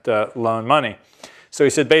can't loan money. So he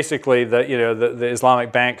said basically that the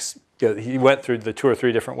Islamic banks. He went through the 2 or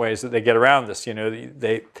 3 different ways that they get around this.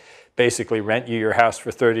 They basically rent you your house for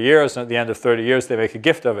 30 years, and at the end of 30 years, they make a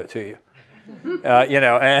gift of it to you.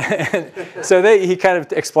 And so he kind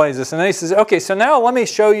of explains this, and then he says, "Okay, so now let me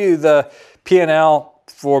show you the P&L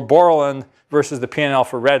for Borland versus the P&L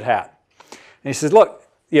for Red Hat." And he says, "Look,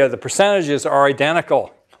 the percentages are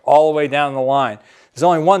identical all the way down the line. There's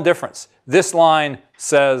only one difference. This line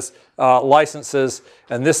says licenses,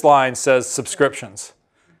 and this line says subscriptions."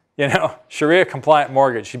 Sharia-compliant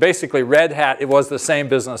mortgage. Basically, Red Hat, it was the same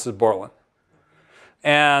business as Borland.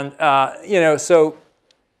 And, so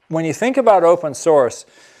when you think about open source,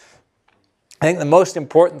 I think the most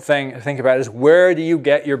important thing to think about is where do you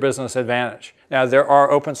get your business advantage? Now, there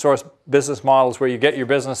are open source business models where you get your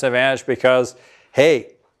business advantage because,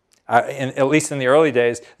 hey, at least in the early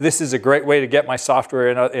days, this is a great way to get my software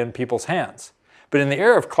in people's hands. But in the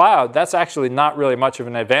era of cloud, that's actually not really much of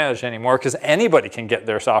an advantage anymore because anybody can get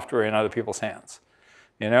their software in other people's hands.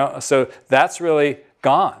 So that's really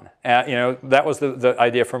gone. That was the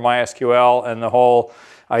idea for MySQL and the whole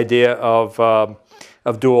idea of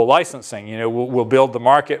dual licensing. We'll build the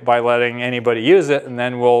market by letting anybody use it, and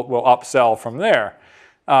then we'll upsell from there.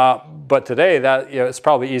 But today, it's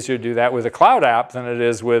probably easier to do that with a cloud app than it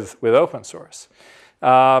is with open source.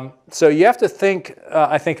 So you have to think,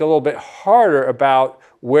 I think, a little bit harder about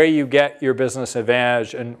where you get your business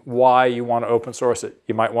advantage and why you want to open source it.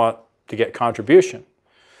 You might want to get contribution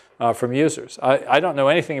from users. I don't know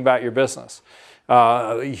anything about your business.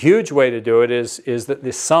 A huge way to do it is that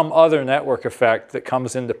there's some other network effect that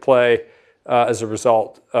comes into play as a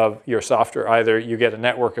result of your software. Either you get a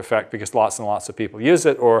network effect because lots and lots of people use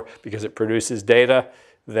it, or because it produces data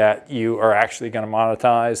that you are actually going to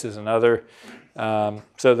monetize is another.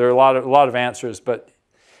 So there are a lot of answers, but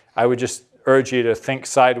I would just urge you to think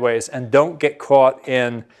sideways and don't get caught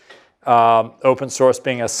in open source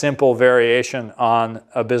being a simple variation on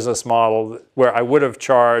a business model where I would have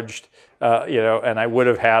charged, and I would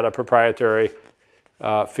have had a proprietary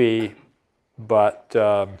fee, but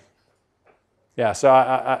yeah. So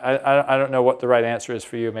I don't know what the right answer is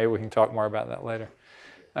for you. Maybe we can talk more about that later.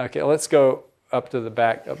 Okay, let's go up to the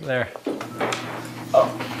back up there.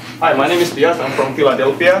 Hi, my name is Diaz. I'm from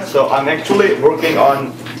Philadelphia. So I'm actually working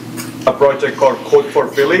on a project called Code for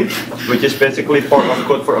Philly, which is basically part of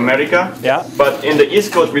Code for America. Yeah. But in the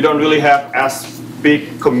East Coast, we don't really have as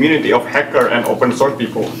big community of hacker and open source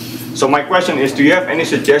people. So my question is, do you have any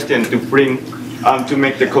suggestion to bring, to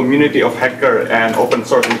make the community of hacker and open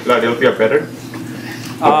source in Philadelphia better?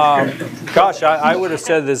 Gosh, I would have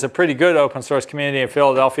said there's a pretty good open source community in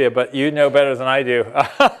Philadelphia, but you know better than I do.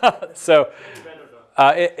 So,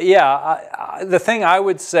 the thing I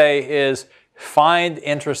would say is find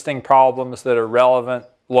interesting problems that are relevant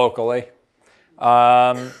locally,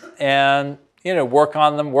 and work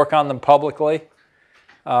on them publicly.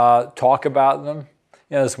 Talk about them.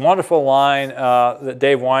 This wonderful line that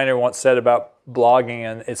Dave Weiner once said about blogging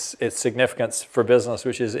and its significance for business,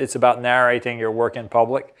 which is it's about narrating your work in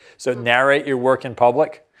public. So narrate your work in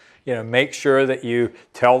public. Make sure that you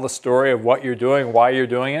tell the story of what you're doing, why you're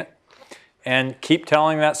doing it, and keep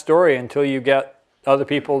telling that story until you get other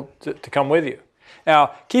people to come with you.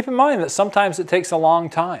 Now, keep in mind that sometimes it takes a long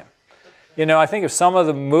time. I think of some of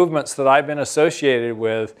the movements that I've been associated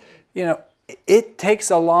with, it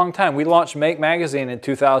takes a long time. We launched Make Magazine in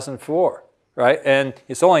 2004, right? And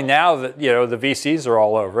it's only now that, the VCs are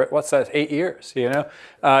all over it. What's that, 8 years,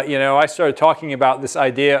 I started talking about this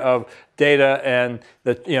idea of data and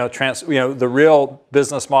the, the real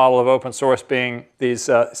business model of open source being these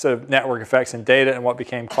sort of network effects and data and what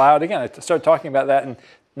became cloud. Again, I started talking about that in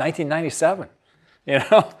 1997, and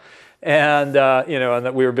and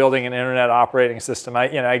that we were building an internet operating system.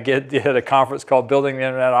 I did a conference called Building the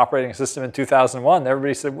Internet Operating System in 2001. And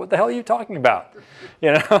everybody said, "What the hell are you talking about?"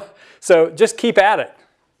 So just keep at it.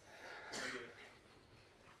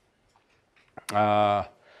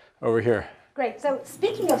 Over here. Great. So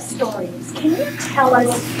speaking of stories, can you tell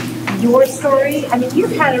us your story? I mean,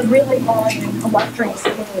 you've had a really long and illustrious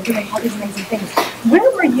career doing all these amazing things.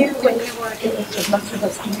 Where were you when you were in age of most of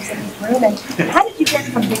those students in this room, and how did you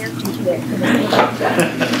get from there to here?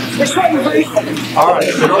 The short version. All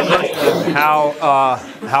right.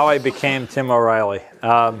 How I became Tim O'Reilly.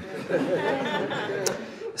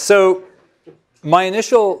 So my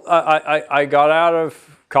initial, I got out of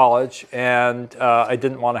college and I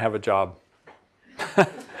didn't want to have a job.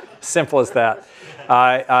 Simple as that.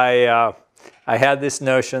 I had this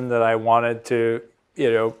notion that I wanted to,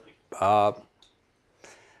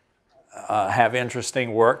 have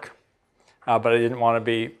interesting work, but I didn't want to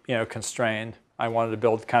be, constrained. I wanted to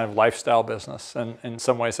build kind of lifestyle business, and in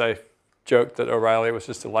some ways I joked that O'Reilly was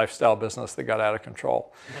just a lifestyle business that got out of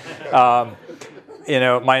control.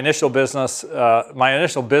 My initial business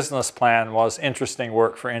plan was interesting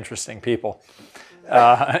work for interesting people.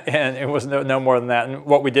 And it was no more than that. And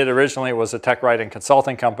what we did originally was a tech writing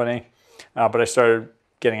consulting company, but I started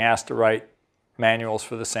getting asked to write manuals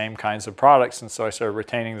for the same kinds of products, and so I started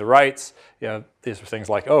retaining the rights. These were things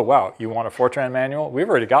like, oh wow, you want a Fortran manual? We've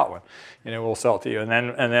already got one. We'll sell it to you. And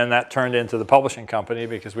then that turned into the publishing company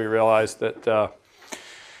because we realized that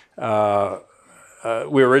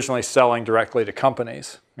we were originally selling directly to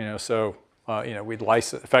companies. We'd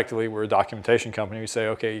license, effectively we're a documentation company. We say,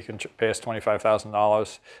 okay, you can pay us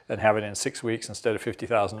 $25,000 and have it in 6 weeks instead of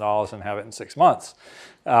 $50,000 and have it in 6 months.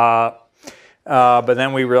 But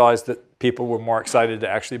then we realized that people were more excited to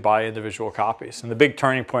actually buy individual copies. And the big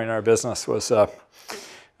turning point in our business was Sun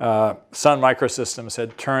Microsystems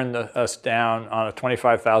had turned us down on a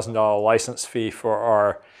 $25,000 license fee for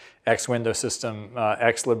our X Window system,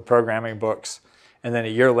 XLib programming books. And then a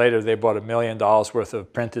year later, they bought $1 million worth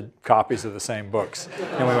of printed copies of the same books.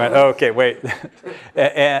 And we went, oh, okay, wait.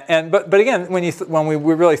 But again, when we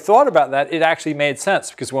really thought about that, it actually made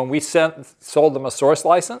sense, because when we sold them a source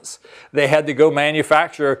license, they had to go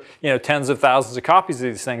manufacture tens of thousands of copies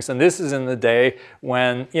of these things. And this is in the day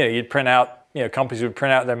when you'd print out, companies would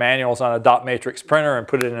print out their manuals on a dot matrix printer and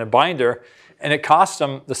put it in a binder. And it cost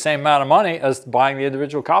them the same amount of money as buying the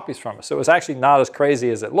individual copies from us. So it was actually not as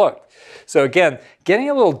crazy as it looked. So again,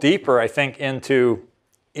 getting a little deeper, I think, into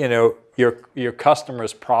your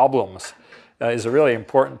customers' problems is a really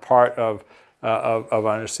important part of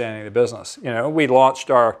understanding the business. We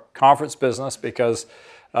launched our conference business because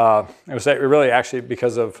it was really actually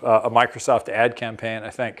because of a Microsoft ad campaign.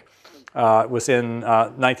 I think it was in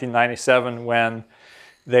 1997 when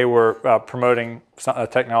they were promoting a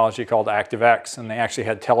technology called ActiveX, and they actually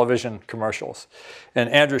had television commercials.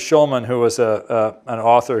 And Andrew Schulman, who was an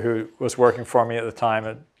author who was working for me at the time,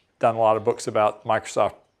 had done a lot of books about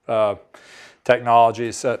Microsoft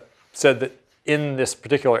technologies, said that in this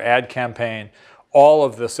particular ad campaign, all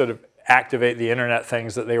of the sort of activate the internet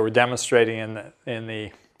things that they were demonstrating in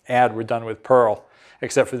the ad were done with Perl.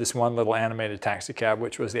 except for this one little animated taxi cab,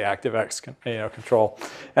 which was the ActiveX control.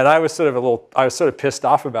 And I was sort of pissed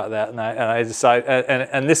off about that, and I decided,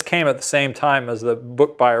 and this came at the same time as the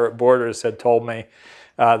book buyer at Borders had told me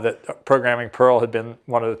that Programming Perl had been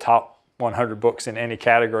one of the top 100 books in any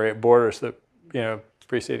category at Borders the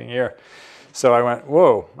preceding year. So I went,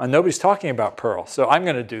 whoa, and nobody's talking about Perl, so I'm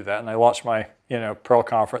going to do that. And I launched my Perl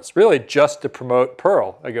conference really just to promote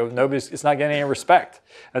Perl. I go, it's not getting any respect.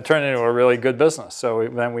 And it turned into a really good business. So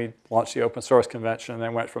then we launched the open source convention, and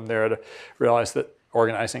then went from there to realize that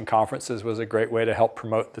organizing conferences was a great way to help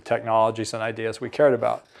promote the technologies and ideas we cared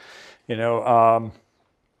about.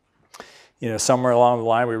 Somewhere along the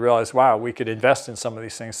line we realized, wow, we could invest in some of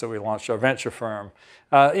these things, so we launched our venture firm.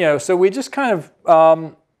 So we just kind of,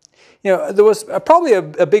 there was probably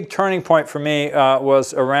a big turning point for me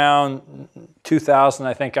was around 2000.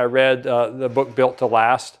 I think I read the book Built to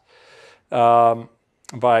Last by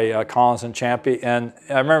Collins and Champy. And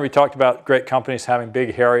I remember we talked about great companies having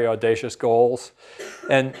big, hairy, audacious goals.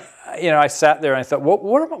 And I sat there and I thought,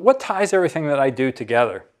 what ties everything that I do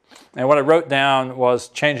together? And what I wrote down was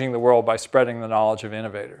changing the world by spreading the knowledge of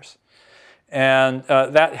innovators. And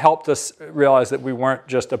that helped us realize that we weren't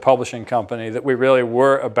just a publishing company, that we really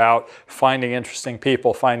were about finding interesting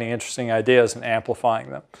people, finding interesting ideas, and amplifying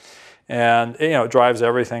them. And it drives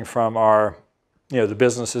everything from our, the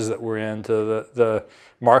businesses that we're in to the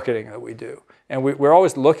marketing that we do. And we're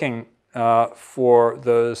always looking for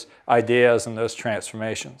those ideas and those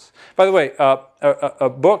transformations. By the way, a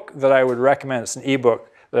book that I would recommend, it's an ebook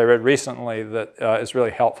that I read recently that is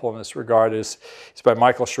really helpful in this regard, it's by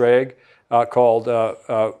Michael Schrage. Called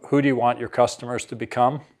Who Do You Want Your Customers to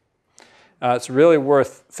Become? It's really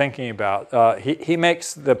worth thinking about. He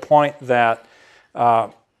makes the point that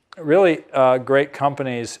really great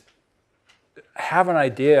companies have an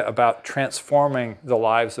idea about transforming the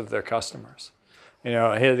lives of their customers. Here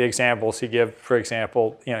are the examples he gives. For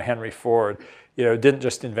example, Henry Ford didn't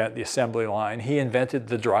just invent the assembly line, he invented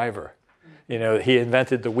the driver. He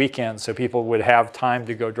invented the weekend so people would have time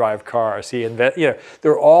to go drive cars. There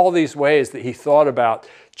are all these ways that he thought about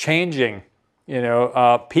changing,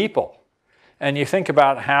 people. And you think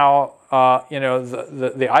about how,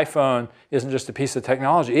 the iPhone isn't just a piece of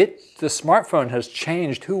technology. The smartphone has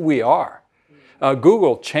changed who we are.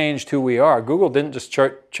 Google changed who we are. Google didn't just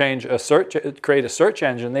create a search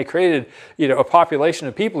engine. They created, a population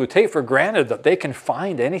of people who take for granted that they can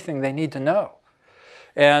find anything they need to know.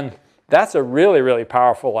 And that's a really, really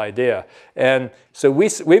powerful idea. And so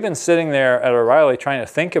we've been sitting there at O'Reilly trying to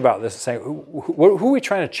think about this and saying, who are we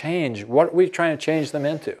trying to change? What are we trying to change them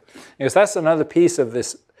into? Because that's another piece of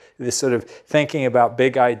this sort of thinking about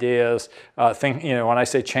big ideas. When I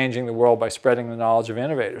say changing the world by spreading the knowledge of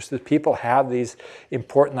innovators, that people have these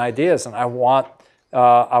important ideas, and I want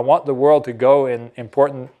the world to go in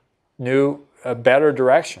important, new, better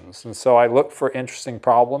directions. And so I look for interesting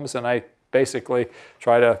problems, and I basically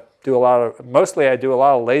try to do mostly I do a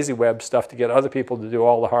lot of lazy web stuff to get other people to do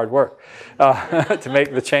all the hard work to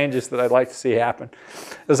make the changes that I'd like to see happen.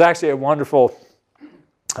 There's actually a wonderful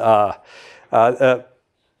point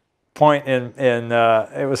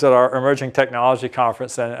it was at our emerging technology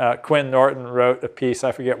conference, and Quinn Norton wrote a piece.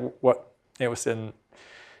 I forget what it was in.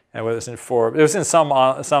 Whether it was in Forbes. It was in some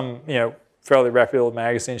fairly reputable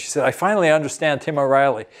magazine. She said, "I finally understand Tim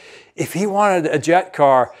O'Reilly. If he wanted a jet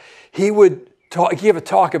car, he would give a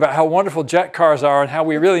talk about how wonderful jet cars are and how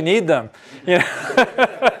we really need them."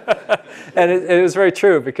 And it was very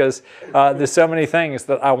true, because there's so many things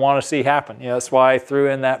that I want to see happen. That's why I threw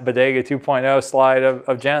in that Bodega 2.0 slide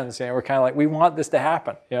of Jen's. We're kind of like, we want this to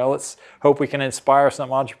happen. Let's hope we can inspire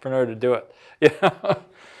some entrepreneur to do it.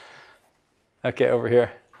 Okay, over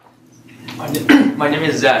here. My name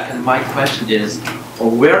is Zach, and my question is,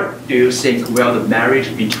 where do you think the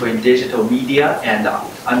marriage between digital media and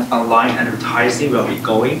online advertising will be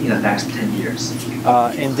going in the next 10 years?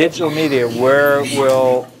 In digital media, where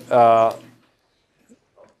will the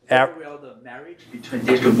marriage between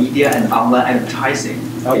digital media and online advertising?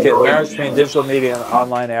 Okay, the marriage between digital media and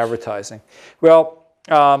online advertising. Well,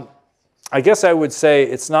 I guess I would say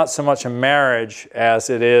it's not so much a marriage as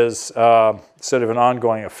it is sort of an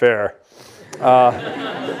ongoing affair.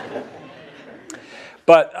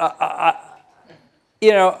 But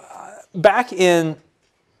back in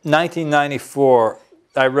 1994,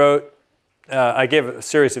 I gave a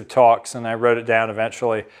series of talks, and I wrote it down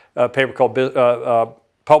eventually, a paper called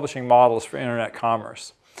Publishing Models for Internet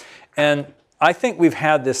Commerce. And I think we've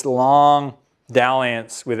had this long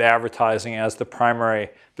dalliance with advertising as the primary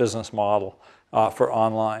business model for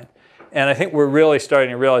online. And I think we're really starting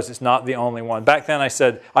to realize it's not the only one. Back then I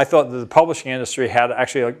said, I thought that the publishing industry had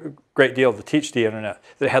actually a great deal to teach the internet.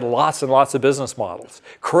 That it had lots and lots of business models,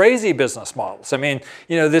 crazy business models. I mean,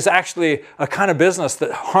 you know, there's actually a kind of business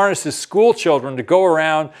that harnesses school children to go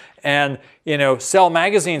around and, you know, sell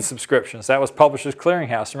magazine subscriptions. That was Publishers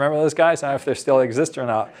Clearinghouse. Remember those guys? I don't know if they still exist or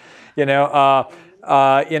not. You know,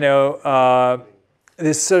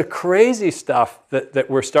 this sort of crazy stuff that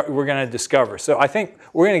we're going to discover. So I think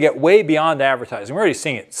we're going to get way beyond advertising. We're already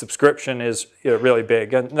seeing it. Subscription is, you know, really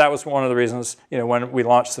big, and that was one of the reasons, you know, when we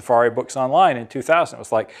launched Safari Books Online in 2000, it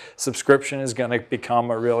was like subscription is going to become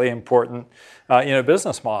a really important, you know,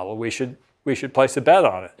 business model. We should place a bet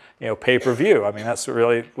on it. You know, pay-per-view. I mean, that's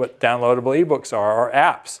really what downloadable ebooks are, or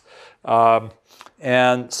apps.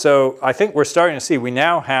 And so I think we're starting to see, we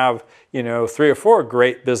now have, you know, 3 or 4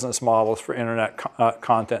 great business models for internet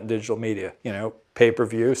content and digital media. You know,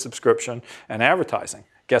 pay-per-view, subscription, and advertising.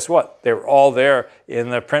 Guess what? They were all there in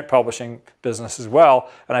the print publishing business as well,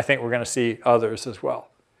 and I think we're going to see others as well.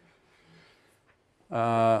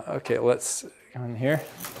 Okay, let's go in here.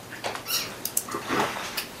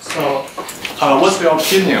 So, what's your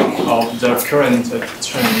opinion of the current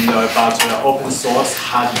trend about open source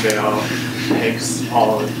hardware picks,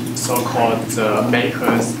 or so-called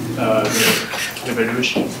makers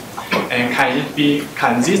revolution? And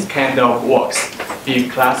can this kind of works be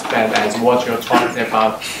classified as what you're talking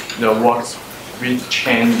about, the works which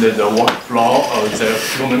change the workflow of the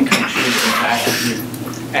human-computer interaction?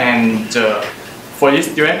 And for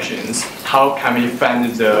these directions, how can we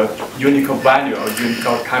find the unique value or unique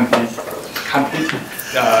competitiveness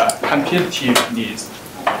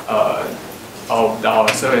of our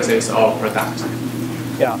services or products?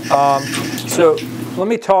 Yeah. So let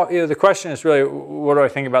me talk. You know, the question is really, what do I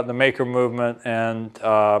think about the maker movement and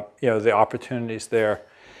you know, the opportunities there?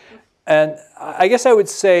 And I guess I would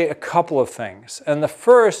say a couple of things. And the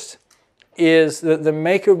first is that the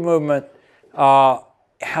maker movement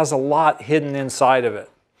has a lot hidden inside of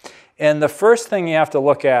it. And the first thing you have to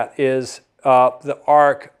look at is the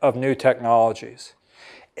arc of new technologies.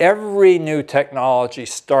 Every new technology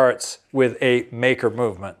starts with a maker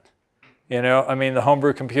movement. You know, I mean, the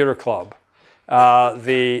Homebrew Computer Club, you know,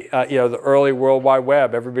 the early World Wide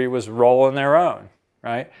Web, everybody was rolling their own,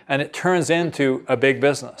 right? And it turns into a big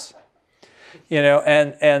business. You know,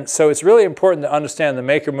 and so it's really important to understand the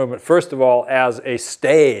maker movement, first of all, as a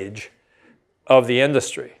stage of the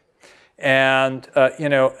industry. And, you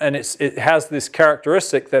know, and it has this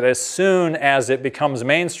characteristic that as soon as it becomes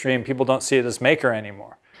mainstream, people don't see it as maker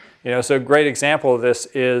anymore. You know, so a great example of this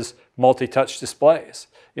is multi-touch displays.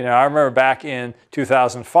 You know, I remember back in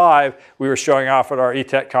 2005, we were showing off at our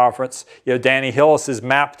eTech conference, you know, Danny Hillis's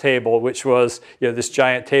map table, which was, you know, this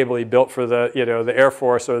giant table he built for the, you know, the Air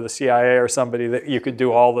Force or the CIA or somebody that you could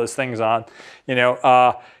do all those things on, you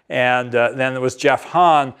know. And then there was Jeff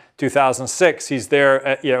Hahn, 2006. He's there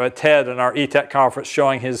at, you know, at TED and our eTech conference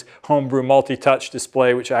showing his homebrew multi-touch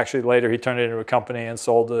display, which actually later he turned it into a company and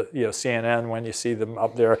sold to, you know, CNN when you see them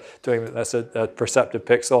up there doing, that's a perceptive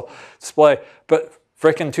pixel display. But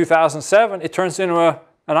frickin' 2007, it turns into an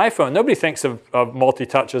iPhone. Nobody thinks of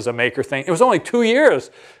multi-touch as a maker thing. It was only 2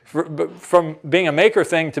 years from being a maker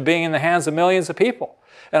thing to being in the hands of millions of people.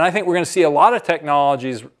 And I think we're going to see a lot of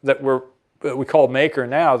technologies that we call maker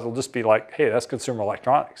now, they'll just be like, hey, that's consumer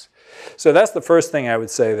electronics. So that's the first thing I would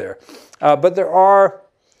say there. But there are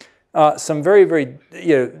some very, very,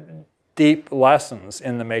 you know, deep lessons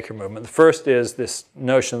in the maker movement. The first is this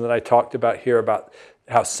notion that I talked about here about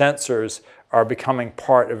how sensors are becoming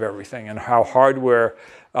part of everything and how hardware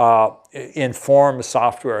informs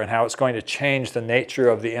software and how it's going to change the nature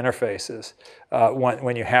of the interfaces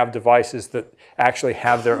when you have devices that actually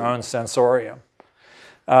have their own sensorium.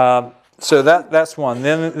 So that's one.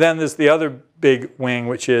 Then there's the other big wing,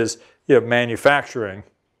 which is, you know, manufacturing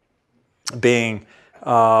being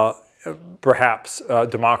perhaps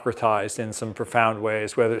democratized in some profound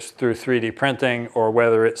ways, whether it's through 3D printing or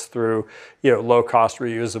whether it's through, you know, low-cost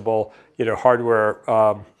reusable, you know, hardware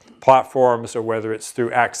platforms, or whether it's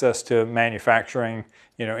through access to manufacturing,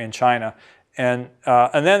 you know, in China. And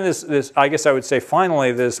then this, I guess I would say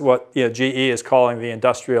finally, there's what, you know, GE is calling the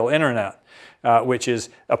industrial internet. Which is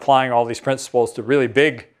applying all these principles to really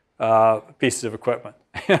big pieces of equipment.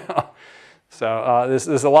 So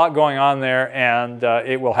there's a lot going on there, and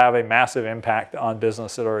it will have a massive impact on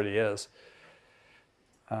business. It already is.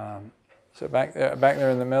 So back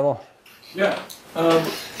there in the middle. Yeah.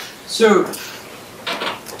 So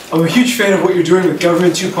I'm a huge fan of what you're doing with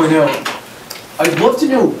Government 2.0. I'd love to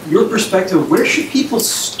know your perspective. Where should people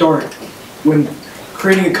start when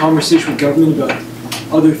creating a conversation with government about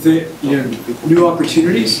other things, you know, new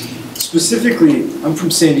opportunities? specifically, I'm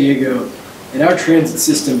from San Diego, and our transit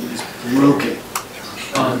system is broken.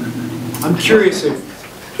 I'm curious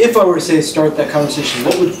if I were to say start that conversation,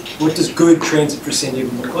 what does good transit for San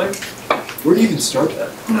Diego look like? Where do you even start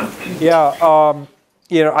that? Yeah,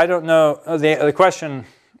 you know, I don't know. The question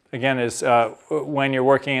again is when you're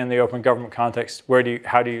working in the open government context,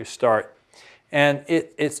 how do you start? And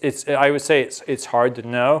I would say it's hard to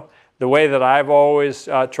know. The way that I've always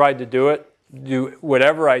tried to do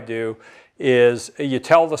whatever I do, is you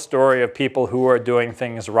tell the story of people who are doing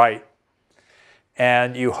things right.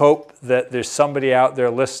 And you hope that there's somebody out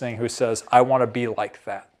there listening who says, I want to be like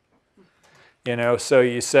that. You know, so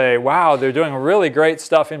you say, wow, they're doing really great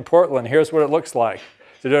stuff in Portland. Here's what it looks like.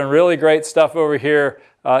 They're doing really great stuff over here,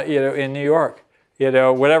 you know, in New York. You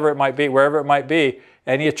know, whatever it might be, wherever it might be.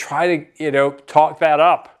 And you try to, you know, talk that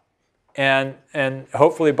up. And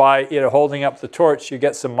hopefully by, you know, holding up the torch, you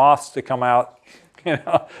get some moths to come out, you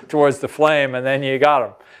know, towards the flame, and then you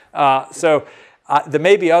got them. There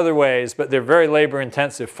may be other ways, but they're very labor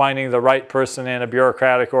intensive, finding the right person in a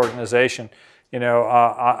bureaucratic organization. You know,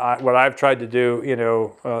 what I've tried to do, you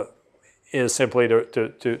know, is simply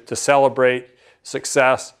to celebrate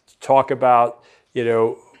success, to talk about, you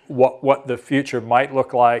know, what the future might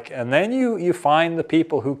look like, and then you find the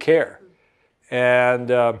people who care.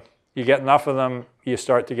 And you get enough of them, you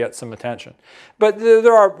start to get some attention. But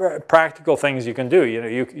there are practical things you can do.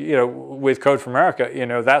 You know, with Code for America, you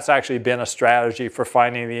know, that's actually been a strategy for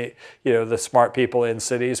finding the smart people in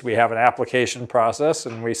cities. We have an application process,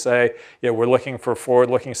 and we say, you know, we're looking for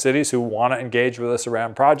forward-looking cities who want to engage with us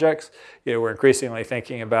around projects. You know, we're increasingly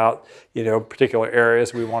thinking about, you know, particular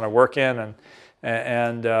areas we want to work in,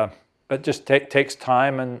 but just takes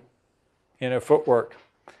time and, you know, footwork.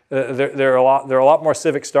 There are a lot more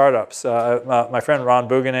civic startups. My friend Ron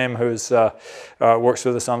Buganim, who's works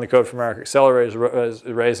with us on the Code for America Accelerator, is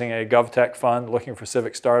raising a GovTech fund looking for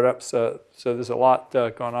civic startups. So there's a lot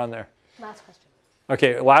going on there. Last question.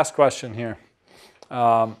 Okay, last question here.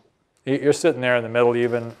 You're sitting there in the middle.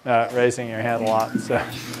 You've been raising your hand a lot. So,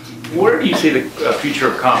 where do you see the future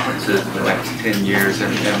of conferences in the next 10 years,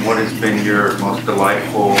 and what has been your most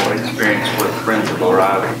delightful experience with Friends of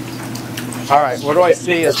O'Reilly? All right, what do I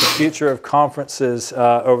see as the future of conferences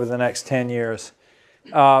over the next 10 years?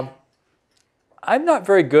 I'm not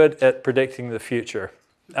very good at predicting the future,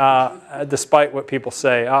 despite what people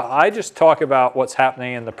say. I just talk about what's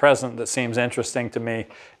happening in the present that seems interesting to me,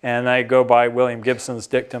 and I go by William Gibson's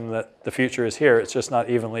dictum that the future is here, it's just not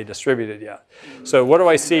evenly distributed yet. So what do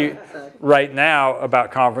I see right now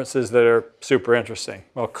about conferences that are super interesting?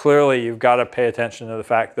 Well, clearly you've got to pay attention to the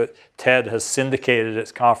fact that TED has syndicated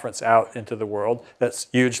its conference out into the world. That's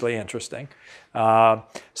hugely interesting.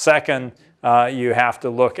 Second, you have to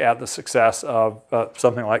look at the success of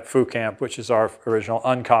something like FooCamp, which is our original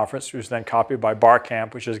unconference, which was then copied by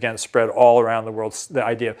BarCamp, which is again spread all around the world. The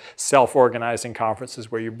idea of self-organizing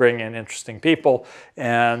conferences where you bring in interesting people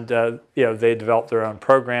and you know, they develop their own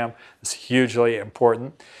program. It's hugely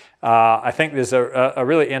important. I think there's a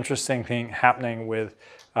really interesting thing happening with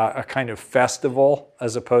a kind of festival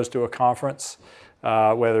as opposed to a conference,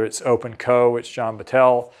 whether it's OpenCo, which John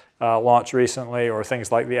Battelle launched recently, or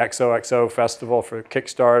things like the XOXO Festival for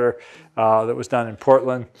Kickstarter that was done in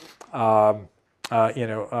Portland, you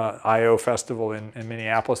know, IO Festival in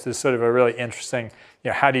Minneapolis. This is sort of a really interesting, you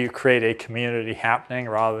know, how do you create a community happening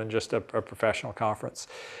rather than just a professional conference?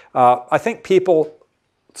 I think people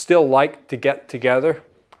still like to get together.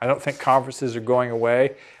 I don't think conferences are going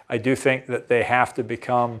away. I do think that they have to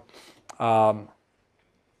become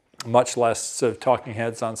much less sort of talking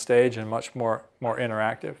heads on stage and much more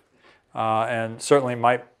interactive. And certainly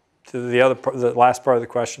the last part of the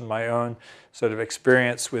question, my own sort of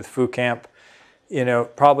experience with FooCamp, you know,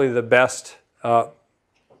 probably the best, I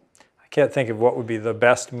can't think of what would be the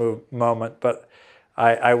best moment, but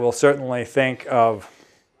I will certainly think of,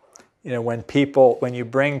 you know, when you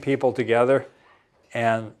bring people together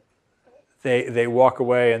and they walk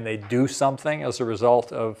away and they do something as a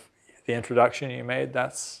result of the introduction you made,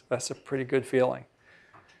 that's a pretty good feeling.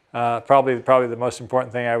 Probably the most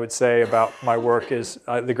important thing I would say about my work is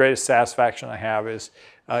the greatest satisfaction I have is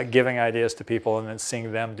giving ideas to people and then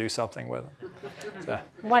seeing them do something with them. So,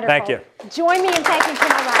 Wonderful. thank you. Join me in thanking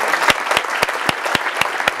Tim O'Reilly.